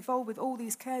they get involved with all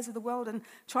these cares of the world and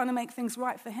trying to make things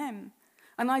right for him.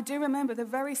 And I do remember the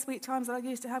very sweet times that I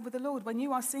used to have with the Lord. When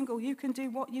you are single, you can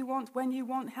do what you want, when you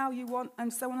want, how you want,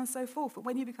 and so on and so forth. But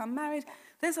when you become married,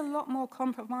 there's a lot more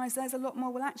compromise. There's a lot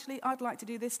more, well, actually, I'd like to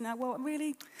do this now. Well,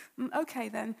 really? Okay,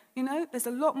 then. There's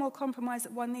a lot more compromise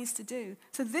that one needs to do.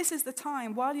 So this is the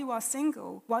time, while you are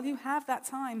single, while you have that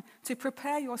time, to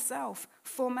prepare yourself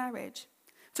for marriage.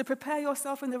 To prepare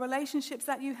yourself in the relationships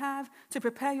that you have, to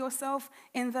prepare yourself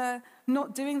in the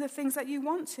not doing the things that you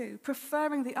want to,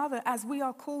 preferring the other, as we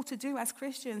are called to do as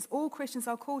Christians. All Christians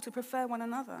are called to prefer one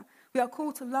another. We are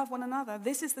called to love one another.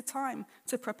 This is the time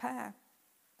to prepare.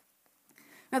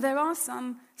 Now, there are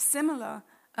some similar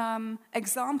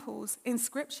examples in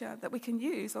Scripture that we can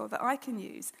use, or that I can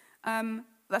use. I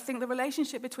think the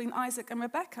relationship between Isaac and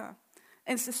Rebekah.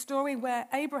 It's a story where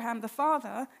Abraham, the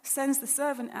father, sends the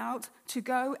servant out to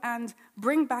go and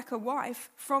bring back a wife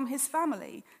from his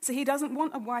family. So he doesn't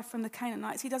want a wife from the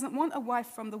Canaanites. He doesn't want a wife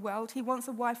from the world. He wants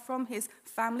a wife from his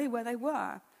family where they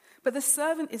were. But the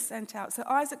servant is sent out. So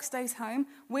Isaac stays home.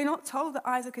 We're not told that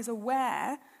Isaac is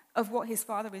aware of what his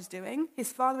father is doing.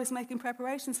 His father is making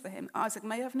preparations for him. Isaac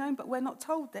may have known, but we're not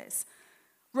told this.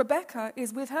 Rebekah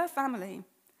is with her family.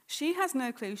 She has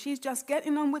no clue. She's just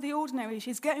getting on with the ordinary.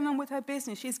 She's getting on with her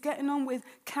business. She's getting on with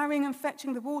carrying and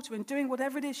fetching the water and doing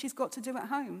whatever it is she's got to do at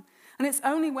home. And it's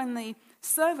only when the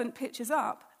servant pitches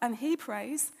up and he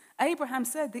prays, Abraham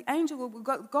said,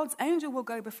 God's angel will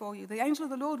go before you. The angel of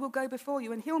the Lord will go before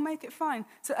you and he'll make it fine.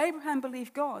 So Abraham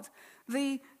believed God.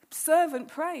 The servant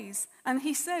prays, and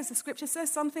he says, the scripture says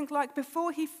something like,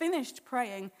 before he finished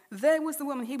praying, there was the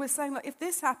woman. He was saying, like, if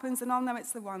this happens, then I'll know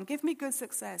it's the one. Give me good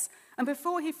success. And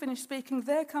before he finished speaking,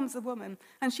 there comes the woman,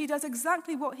 and she does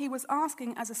exactly what he was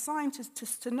asking as a sign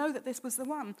to know that this was the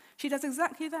one. She does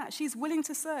exactly that. She's willing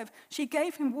to serve. She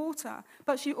gave him water,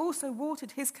 but she also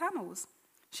watered his camels.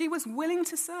 She was willing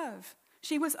to serve.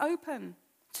 She was open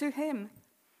to him,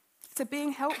 to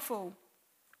being helpful,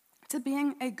 to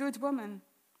being a good woman.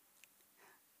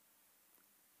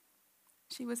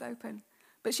 She was open.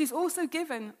 But she's also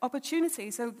given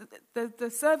opportunity. So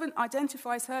the servant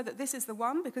identifies her that this is the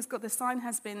one because the sign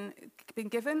has been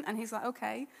given. And he's like,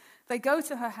 okay. They go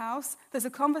to her house. There's a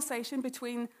conversation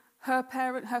between her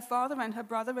father and her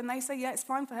brother. And they say, yeah, it's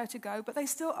fine for her to go. But they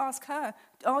still ask her,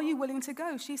 are you willing to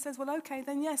go? She says, well, okay,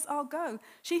 then yes, I'll go.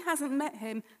 She hasn't met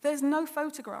him. There's no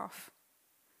photograph.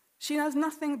 She knows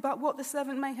nothing but what the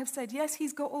servant may have said. Yes,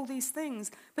 he's got all these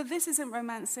things. But this isn't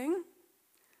romancing.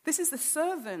 This is the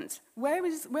servant. Where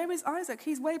is Isaac?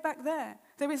 He's way back there.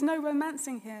 There is no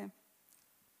romancing here.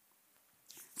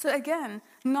 So again,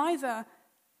 neither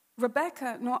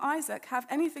Rebekah nor Isaac have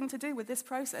anything to do with this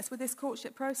process, with this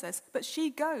courtship process. But she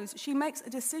goes. She makes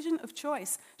a decision of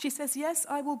choice. She says, yes,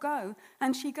 I will go.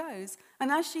 And she goes.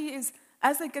 And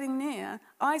as they're getting near,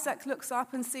 Isaac looks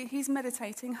up and he's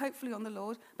meditating, hopefully on the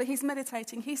Lord, but he's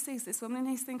meditating. He sees this woman and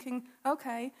he's thinking,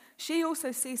 okay. She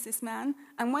also sees this man,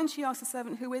 and when she asks the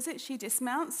servant, who is it? She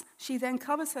dismounts. She then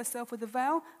covers herself with a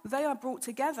veil. They are brought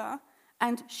together,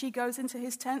 and she goes into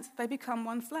his tent. They become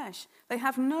one flesh. They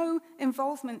have no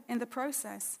involvement in the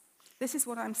process. This is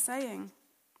what I'm saying.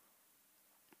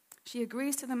 She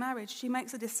agrees to the marriage. She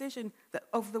makes a decision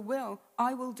of the will.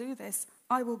 I will do this.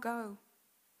 I will go.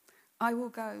 I will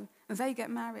go. They get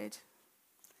married.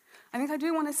 I think I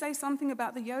do want to say something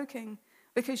about the yoking,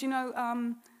 because,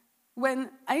 when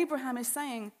Abraham is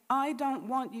saying, I don't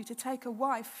want you to take a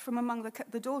wife from among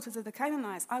the daughters of the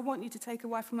Canaanites, I want you to take a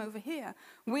wife from over here.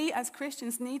 We as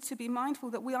Christians need to be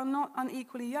mindful that we are not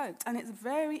unequally yoked. And it's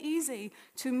very easy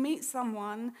to meet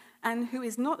someone who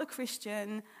is not a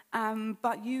Christian,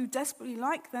 but you desperately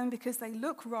like them because they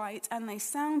look right and they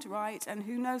sound right, and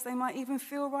who knows, they might even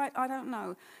feel right, I don't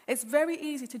know. It's very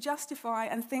easy to justify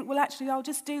and think, well, actually, I'll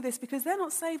just do this because they're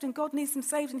not saved and God needs them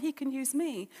saved and he can use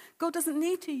me. God doesn't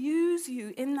need to use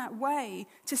you in that way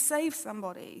to save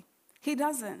somebody. He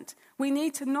doesn't. We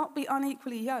need to not be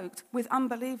unequally yoked with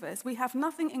unbelievers. We have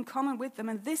nothing in common with them,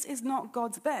 and this is not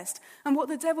God's best. And what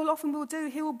the devil often will do,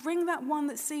 he will bring that one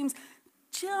that seems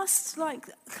just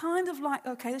kind of like,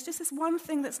 okay, there's just this one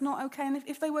thing that's not okay. And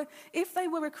if they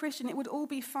were a Christian, it would all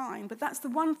be fine. But that's the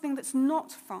one thing that's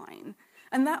not fine.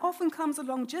 And that often comes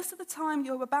along just at the time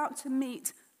you're about to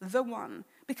meet the one,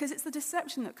 because it's the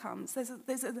deception that comes. There's a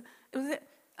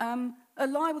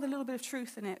lie with a little bit of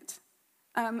truth in it.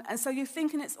 And so you're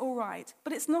thinking it's all right,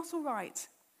 but it's not all right.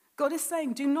 God is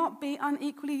saying, do not be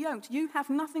unequally yoked. You have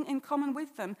nothing in common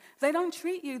with them. They don't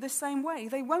treat you the same way.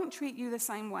 They won't treat you the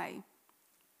same way.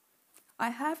 I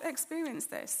have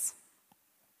experienced this.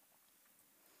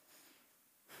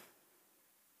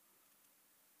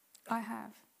 I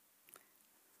have.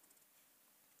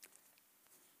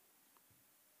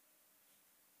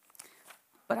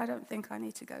 but I don't think I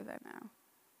need to go there now.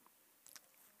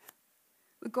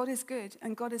 But God is good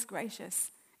and God is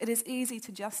gracious. It is easy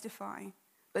to justify,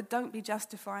 but don't be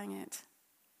justifying it.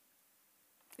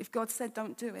 If God said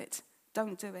don't do it,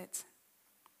 don't do it.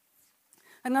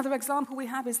 Another example we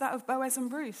have is that of Boaz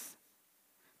and Ruth.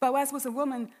 Boaz was a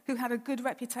woman who had a good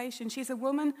reputation. She's a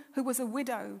woman who was a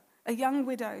widow, a young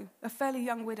widow, a fairly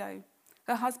young widow.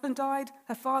 Her husband died,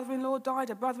 her father-in-law died,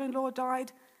 her brother-in-law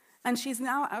died, and she's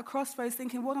now at a crossroads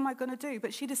thinking, what am I going to do?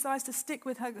 But she decides to stick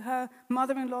with her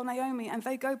mother-in-law, Naomi, and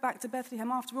they go back to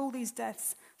Bethlehem after all these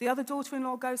deaths. The other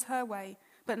daughter-in-law goes her way,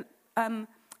 but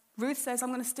Ruth says, I'm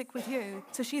going to stick with you.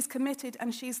 So she's committed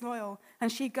and she's loyal,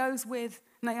 and she goes with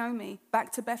Naomi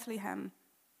back to Bethlehem,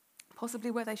 possibly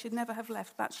where they should never have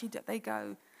left, but they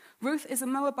go. Ruth is a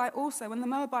Moabite also, and the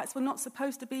Moabites were not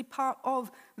supposed to be part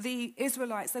of the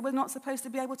Israelites. They were not supposed to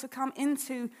be able to come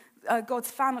into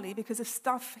God's family because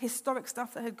of historic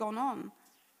stuff that had gone on.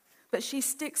 But she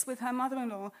sticks with her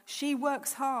mother-in-law. She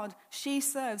works hard. She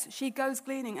serves. She goes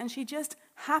gleaning, and she just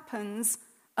happens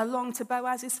along to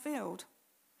Boaz's field.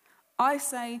 I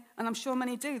say, and I'm sure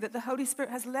many do, that the Holy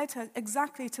Spirit has led her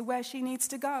exactly to where she needs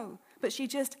to go. But she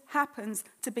just happens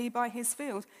to be by his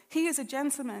field. He is a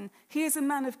gentleman. He is a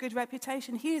man of good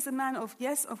reputation. He is a man of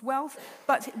wealth,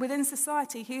 but within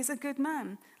society, he is a good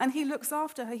man. And he looks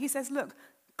after her. He says, look,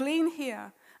 glean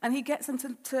here. And he gets them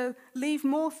to leave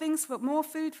more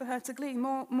food for her to glean,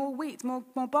 more wheat,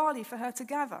 more barley for her to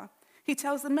gather. He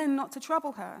tells the men not to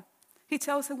trouble her. He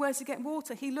tells her where to get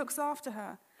water. He looks after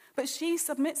her. But she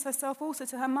submits herself also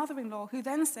to her mother-in-law, who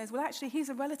then says, well, actually, he's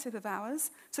a relative of ours.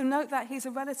 So note that he's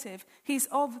a relative. He's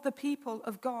of the people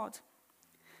of God.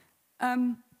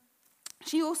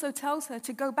 She also tells her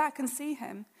to go back and see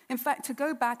him. In fact, to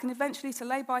go back and eventually to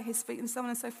lay by his feet and so on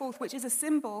and so forth, which is a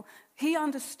symbol. He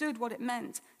understood what it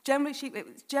meant.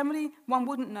 Generally, one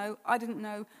wouldn't know. I didn't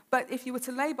know. But if you were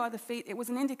to lay by the feet, it was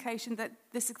an indication that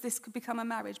this could become a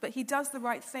marriage. But he does the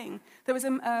right thing. There is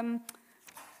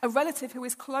a relative who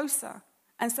is closer,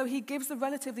 and so he gives the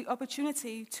relative the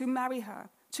opportunity to marry her,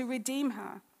 to redeem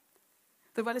her.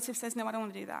 The relative says, no, I don't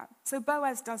want to do that. So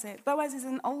Boaz does it. Boaz is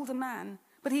an older man,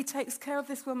 but he takes care of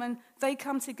this woman. They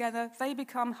come together, they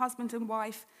become husband and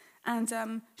wife, and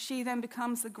she then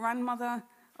becomes the grandmother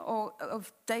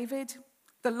of David,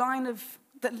 the line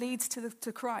that leads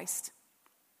to Christ.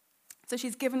 So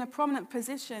she's given a prominent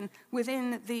position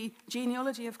within the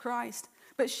genealogy of Christ.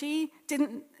 But she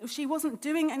wasn't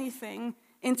doing anything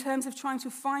in terms of trying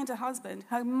to find a husband.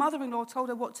 Her mother-in-law told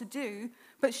her what to do,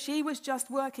 but she was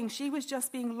just working. She was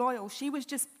just being loyal. She was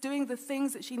just doing the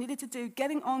things that she needed to do,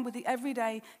 getting on with the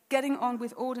everyday, getting on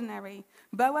with ordinary.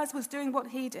 Boaz was doing what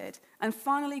he did, and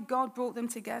finally God brought them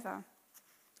together.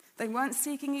 They weren't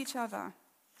seeking each other.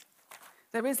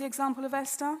 There is the example of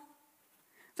Esther.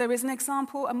 There is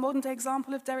a modern-day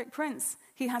example of Derek Prince.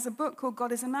 He has a book called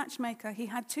God is a Matchmaker. He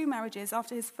had 2 marriages.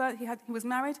 After his first, he was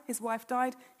married, his wife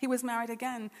died, he was married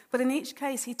again. But in each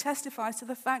case, he testifies to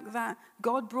the fact that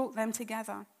God brought them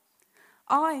together.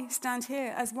 I stand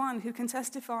here as one who can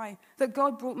testify that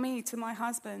God brought me to my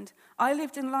husband. I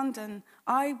lived in London.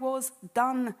 I was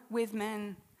done with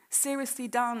men. Seriously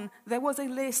done. There was a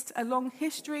list, a long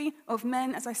history of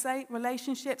men, as I say,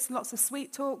 relationships, lots of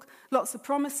sweet talk, lots of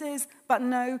promises, but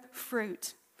no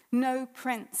fruit, no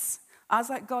prince. I was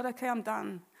like, God, okay, I'm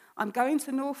done. I'm going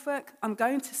to Norfolk, I'm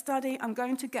going to study, I'm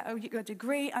going to get a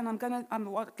degree, and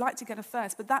I'd like to get a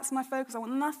first, but that's my focus. I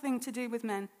want nothing to do with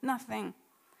men, nothing.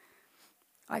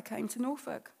 I came to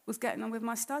Norfolk, was getting on with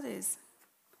my studies,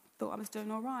 thought I was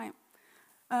doing all right.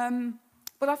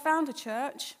 But I found a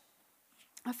church.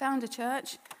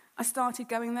 I started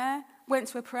going there, went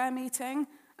to a prayer meeting,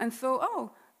 and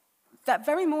thought, that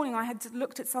very morning I had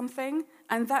looked at something,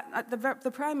 and that at the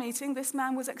prayer meeting, this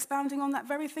man was expounding on that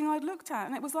very thing I'd looked at.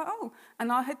 And it was like,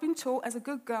 and I had been taught as a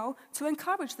good girl to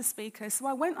encourage the speaker. So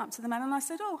I went up to the man and I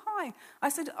said, hi. I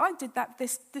said, I did that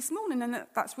this morning, and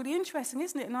that's really interesting,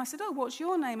 isn't it? And I said, what's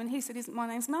your name? And he said, my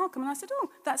name's Malcolm. And I said,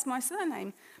 that's my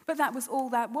surname. But that was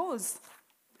all that was.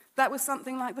 That was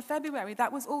something like the February.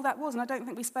 That was all that was. And I don't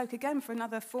think we spoke again for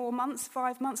another 4 months,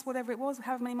 5 months, whatever it was,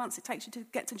 however many months it takes you to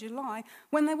get to July,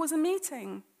 when there was a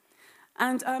meeting.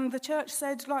 And the church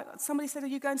said, somebody said, are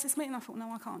you going to this meeting? I thought,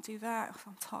 no, I can't do that.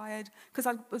 I'm tired. Because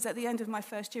I was at the end of my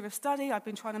first year of study. I'd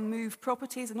been trying to move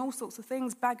properties and all sorts of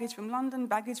things, baggage from London,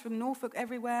 baggage from Norfolk,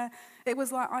 everywhere. It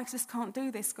was like, I just can't do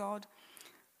this, God.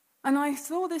 And I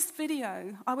saw this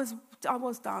video. I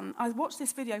was done. I watched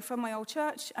this video from my old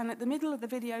church, and at the middle of the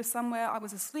video somewhere, I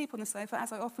was asleep on the sofa,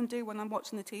 as I often do when I'm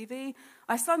watching the TV.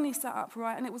 I suddenly sat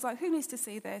upright, and it was like, who needs to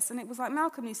see this? And it was like,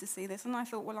 Malcolm needs to see this. And I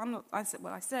thought, well, I'm not. I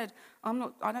said, I'm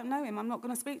not. I don't know him. I'm not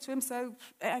going to speak to him, so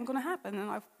it ain't going to happen. And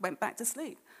I went back to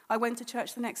sleep. I went to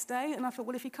church the next day, and I thought,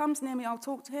 well, if he comes near me, I'll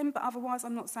talk to him, but otherwise,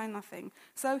 I'm not saying nothing.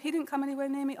 So he didn't come anywhere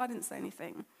near me. I didn't say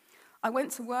anything. I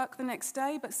went to work the next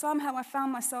day, but somehow I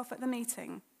found myself at the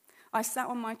meeting. I sat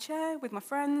on my chair with my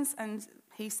friends, and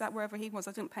he sat wherever he was.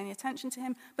 I didn't pay any attention to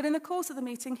him. But in the course of the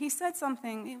meeting, he said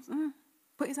something. He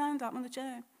put his hand up on the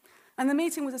chair. And the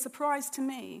meeting was a surprise to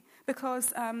me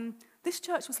because this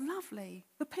church was lovely.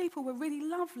 The people were really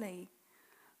lovely.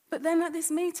 But then at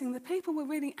this meeting, the people were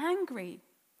really angry.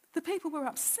 The people were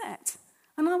upset.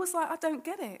 And I was like, I don't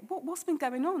get it. What's been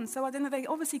going on? So I don't know. They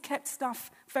obviously kept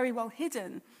stuff very well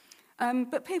hidden.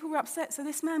 But people were upset, so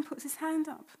this man puts his hand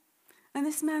up. And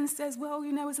this man says, well,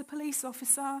 you know, as a police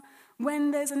officer,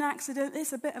 when there's an accident,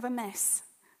 it's a bit of a mess.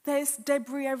 There's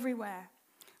debris everywhere.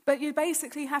 But you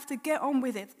basically have to get on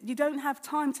with it. You don't have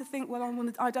time to think, well,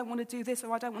 I don't want to do this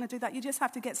or I don't want to do that. You just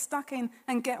have to get stuck in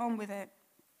and get on with it.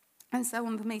 And so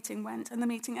on the meeting went, and the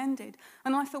meeting ended.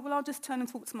 And I thought, well, I'll just turn and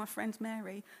talk to my friend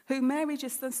Mary, who Mary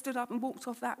just stood up and walked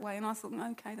off that way. And I thought,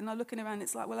 okay. Then I'm looking around,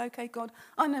 it's like, well, okay, God,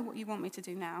 I know what you want me to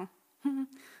do now.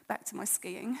 Back to my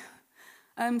skiing.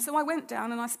 So I went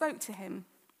down and I spoke to him.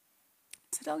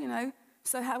 I said, oh, you know,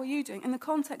 so how are you doing? In the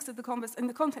context of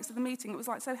the meeting, it was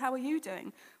like, so how are you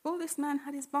doing? Well, this man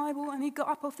had his Bible, and he got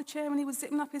up off the chair and he was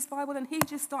zipping up his Bible, and he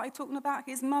just started talking about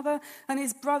his mother and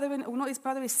his brother, or not his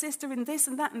brother, his sister, and this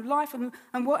and that, and life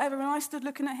and whatever. And I stood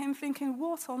looking at him thinking,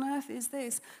 what on earth is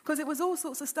this? Because it was all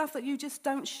sorts of stuff that you just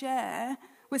don't share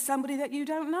with somebody that you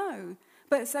don't know.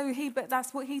 But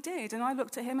that's what he did. And I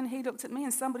looked at him and he looked at me,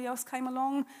 and somebody else came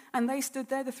along and they stood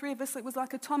there, the three of us. It was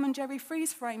like a Tom and Jerry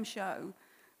freeze frame show.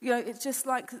 You know, it's just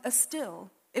like a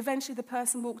still. Eventually the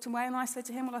person walked away and I said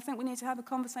to him, well, I think we need to have a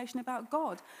conversation about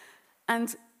God.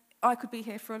 And I could be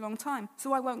here for a long time,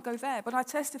 so I won't go there. But I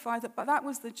testified that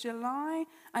was the July,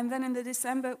 and then in the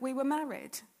December we were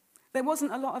married. There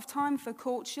wasn't a lot of time for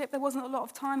courtship. There wasn't a lot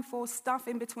of time for stuff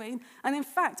in between. And in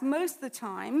fact, most of the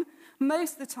time,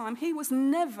 he was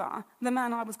never the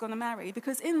man I was going to marry,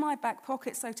 because in my back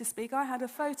pocket, so to speak, I had a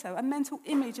photo, a mental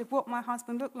image of what my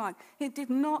husband looked like. It did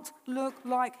not look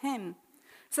like him.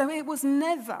 So it was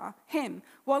never him.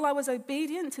 While I was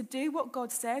obedient to do what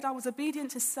God said, I was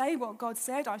obedient to say what God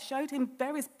said, I showed him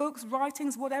various books,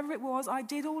 writings, whatever it was, I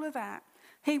did all of that.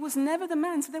 He was never the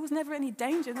man, so there was never any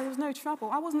danger, there was no trouble.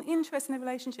 I wasn't interested in a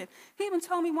relationship. He even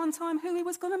told me one time who he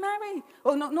was going to marry.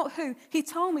 Or not who, he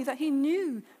told me that he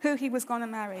knew who he was going to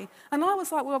marry. And I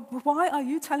was like, well, why are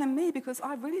you telling me? Because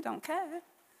I really don't care.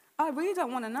 I really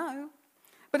don't want to know.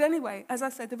 But anyway, as I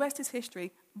said, the rest is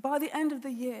history. By the end of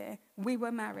the year, we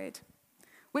were married,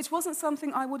 which wasn't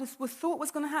something I would have thought was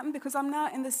going to happen, because I'm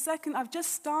now I've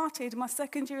just started my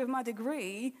second year of my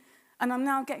degree, and I'm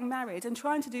now getting married, and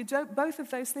trying to do both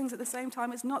of those things at the same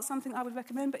time is not something I would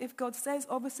recommend, but if God says,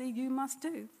 obviously you must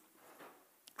do.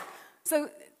 So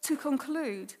to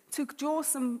conclude, to draw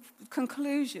some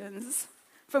conclusions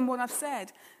from what I've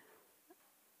said,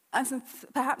 and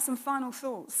perhaps some final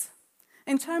thoughts.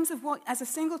 In terms of what, as a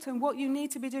singleton, what you need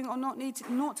to be doing or not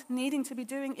needing to be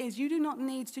doing is, you do not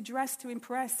need to dress to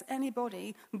impress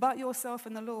anybody but yourself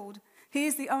and the Lord. He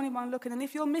is the only one looking. And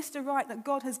if your Mr. Right that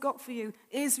God has got for you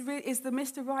is the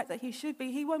Mr. Right that he should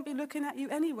be, he won't be looking at you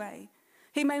anyway.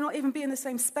 He may not even be in the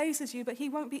same space as you, but he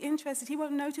won't be interested. He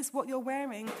won't notice what you're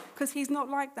wearing, because he's not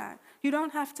like that. You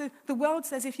don't have to. The world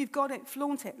says if you've got it,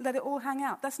 flaunt it, let it all hang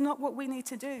out. That's not what we need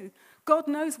to do. God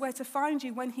knows where to find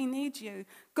you when he needs you.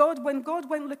 When God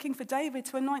went looking for David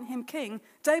to anoint him king,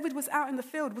 David was out in the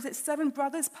field. Was it 7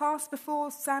 brothers passed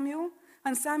before Samuel?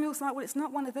 And Samuel's like, well, it's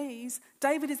not one of these.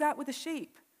 David is out with the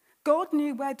sheep. God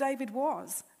knew where David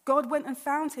was. God went and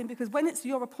found him, because when it's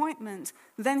your appointment,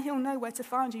 then he'll know where to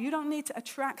find you. You don't need to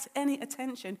attract any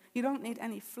attention. You don't need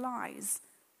any flies.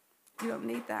 You don't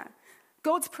need that.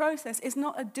 God's process is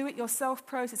not a do-it-yourself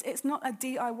process. It's not a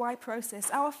DIY process.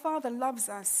 Our Father loves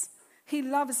us. He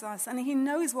loves us, and he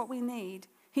knows what we need.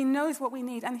 He knows what we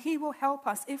need, and he will help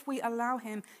us if we allow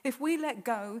him, if we let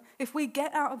go, if we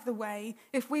get out of the way,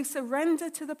 if we surrender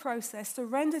to the process,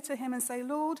 surrender to him and say,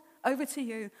 Lord, over to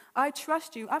you. I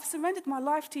trust you. I've surrendered my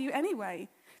life to you anyway.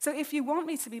 So if you want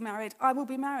me to be married, I will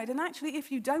be married. And actually,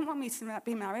 if you don't want me to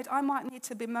be married, I might need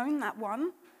to bemoan that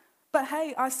one. But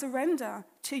hey, I surrender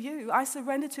to you. I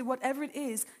surrender to whatever it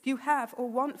is you have or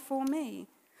want for me.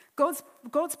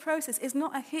 God's process is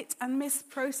not a hit and miss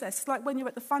process. It's like when you're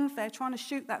at the fun fair trying to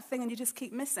shoot that thing and you just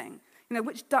keep missing.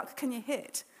 Which duck can you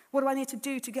hit? What do I need to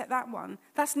do to get that one?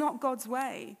 That's not God's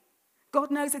way.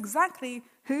 God knows exactly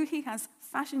who he has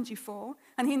fashioned you for,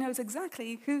 and he knows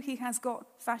exactly who he has got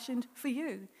fashioned for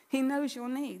you. He knows your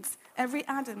needs. Every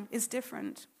Adam is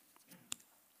different.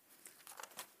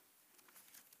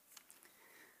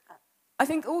 I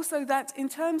think also that in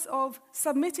terms of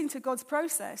submitting to God's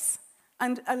process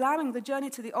and allowing the journey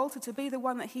to the altar to be the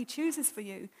one that he chooses for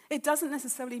you, it doesn't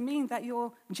necessarily mean that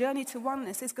your journey to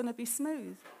oneness is going to be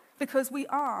smooth, because we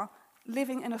are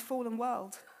living in a fallen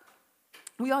world.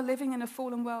 We are living in a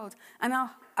fallen world. And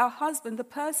our husband, the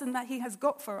person that he has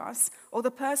got for us, or the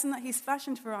person that he's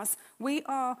fashioned for us, we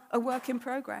are a work in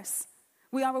progress.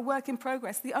 We are a work in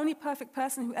progress. The only perfect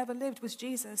person who ever lived was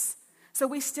Jesus. So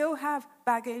we still have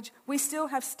baggage. We still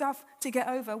have stuff to get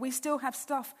over. We still have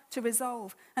stuff to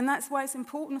resolve. And that's why it's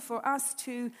important for us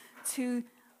to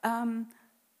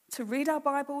read our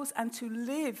Bibles and to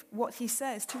live what he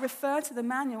says, to refer to the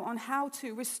manual on how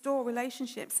to restore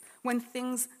relationships when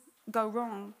things go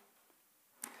wrong.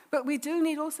 But we do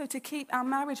need also to keep our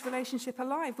marriage relationship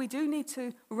alive. We do need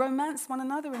to romance one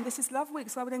another, and this is Love Week,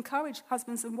 so I would encourage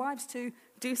husbands and wives to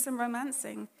do some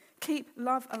romancing. Keep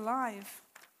love alive.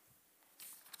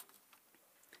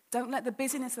 Don't let the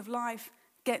busyness of life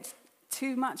get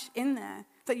too much in there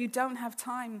that you don't have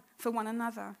time for one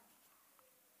another.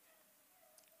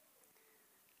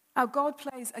 Our God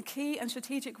plays a key and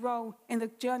strategic role in the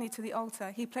journey to the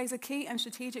altar. He plays a key and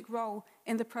strategic role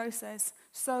in the process.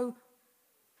 So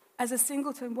as a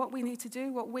singleton, what we need to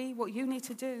do, what you need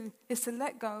to do, is to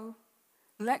let go,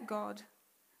 let God,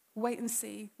 wait and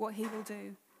see what he will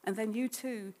do. And then you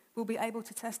too will be able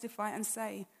to testify and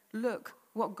say, look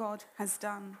what God has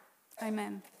done.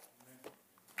 Amen.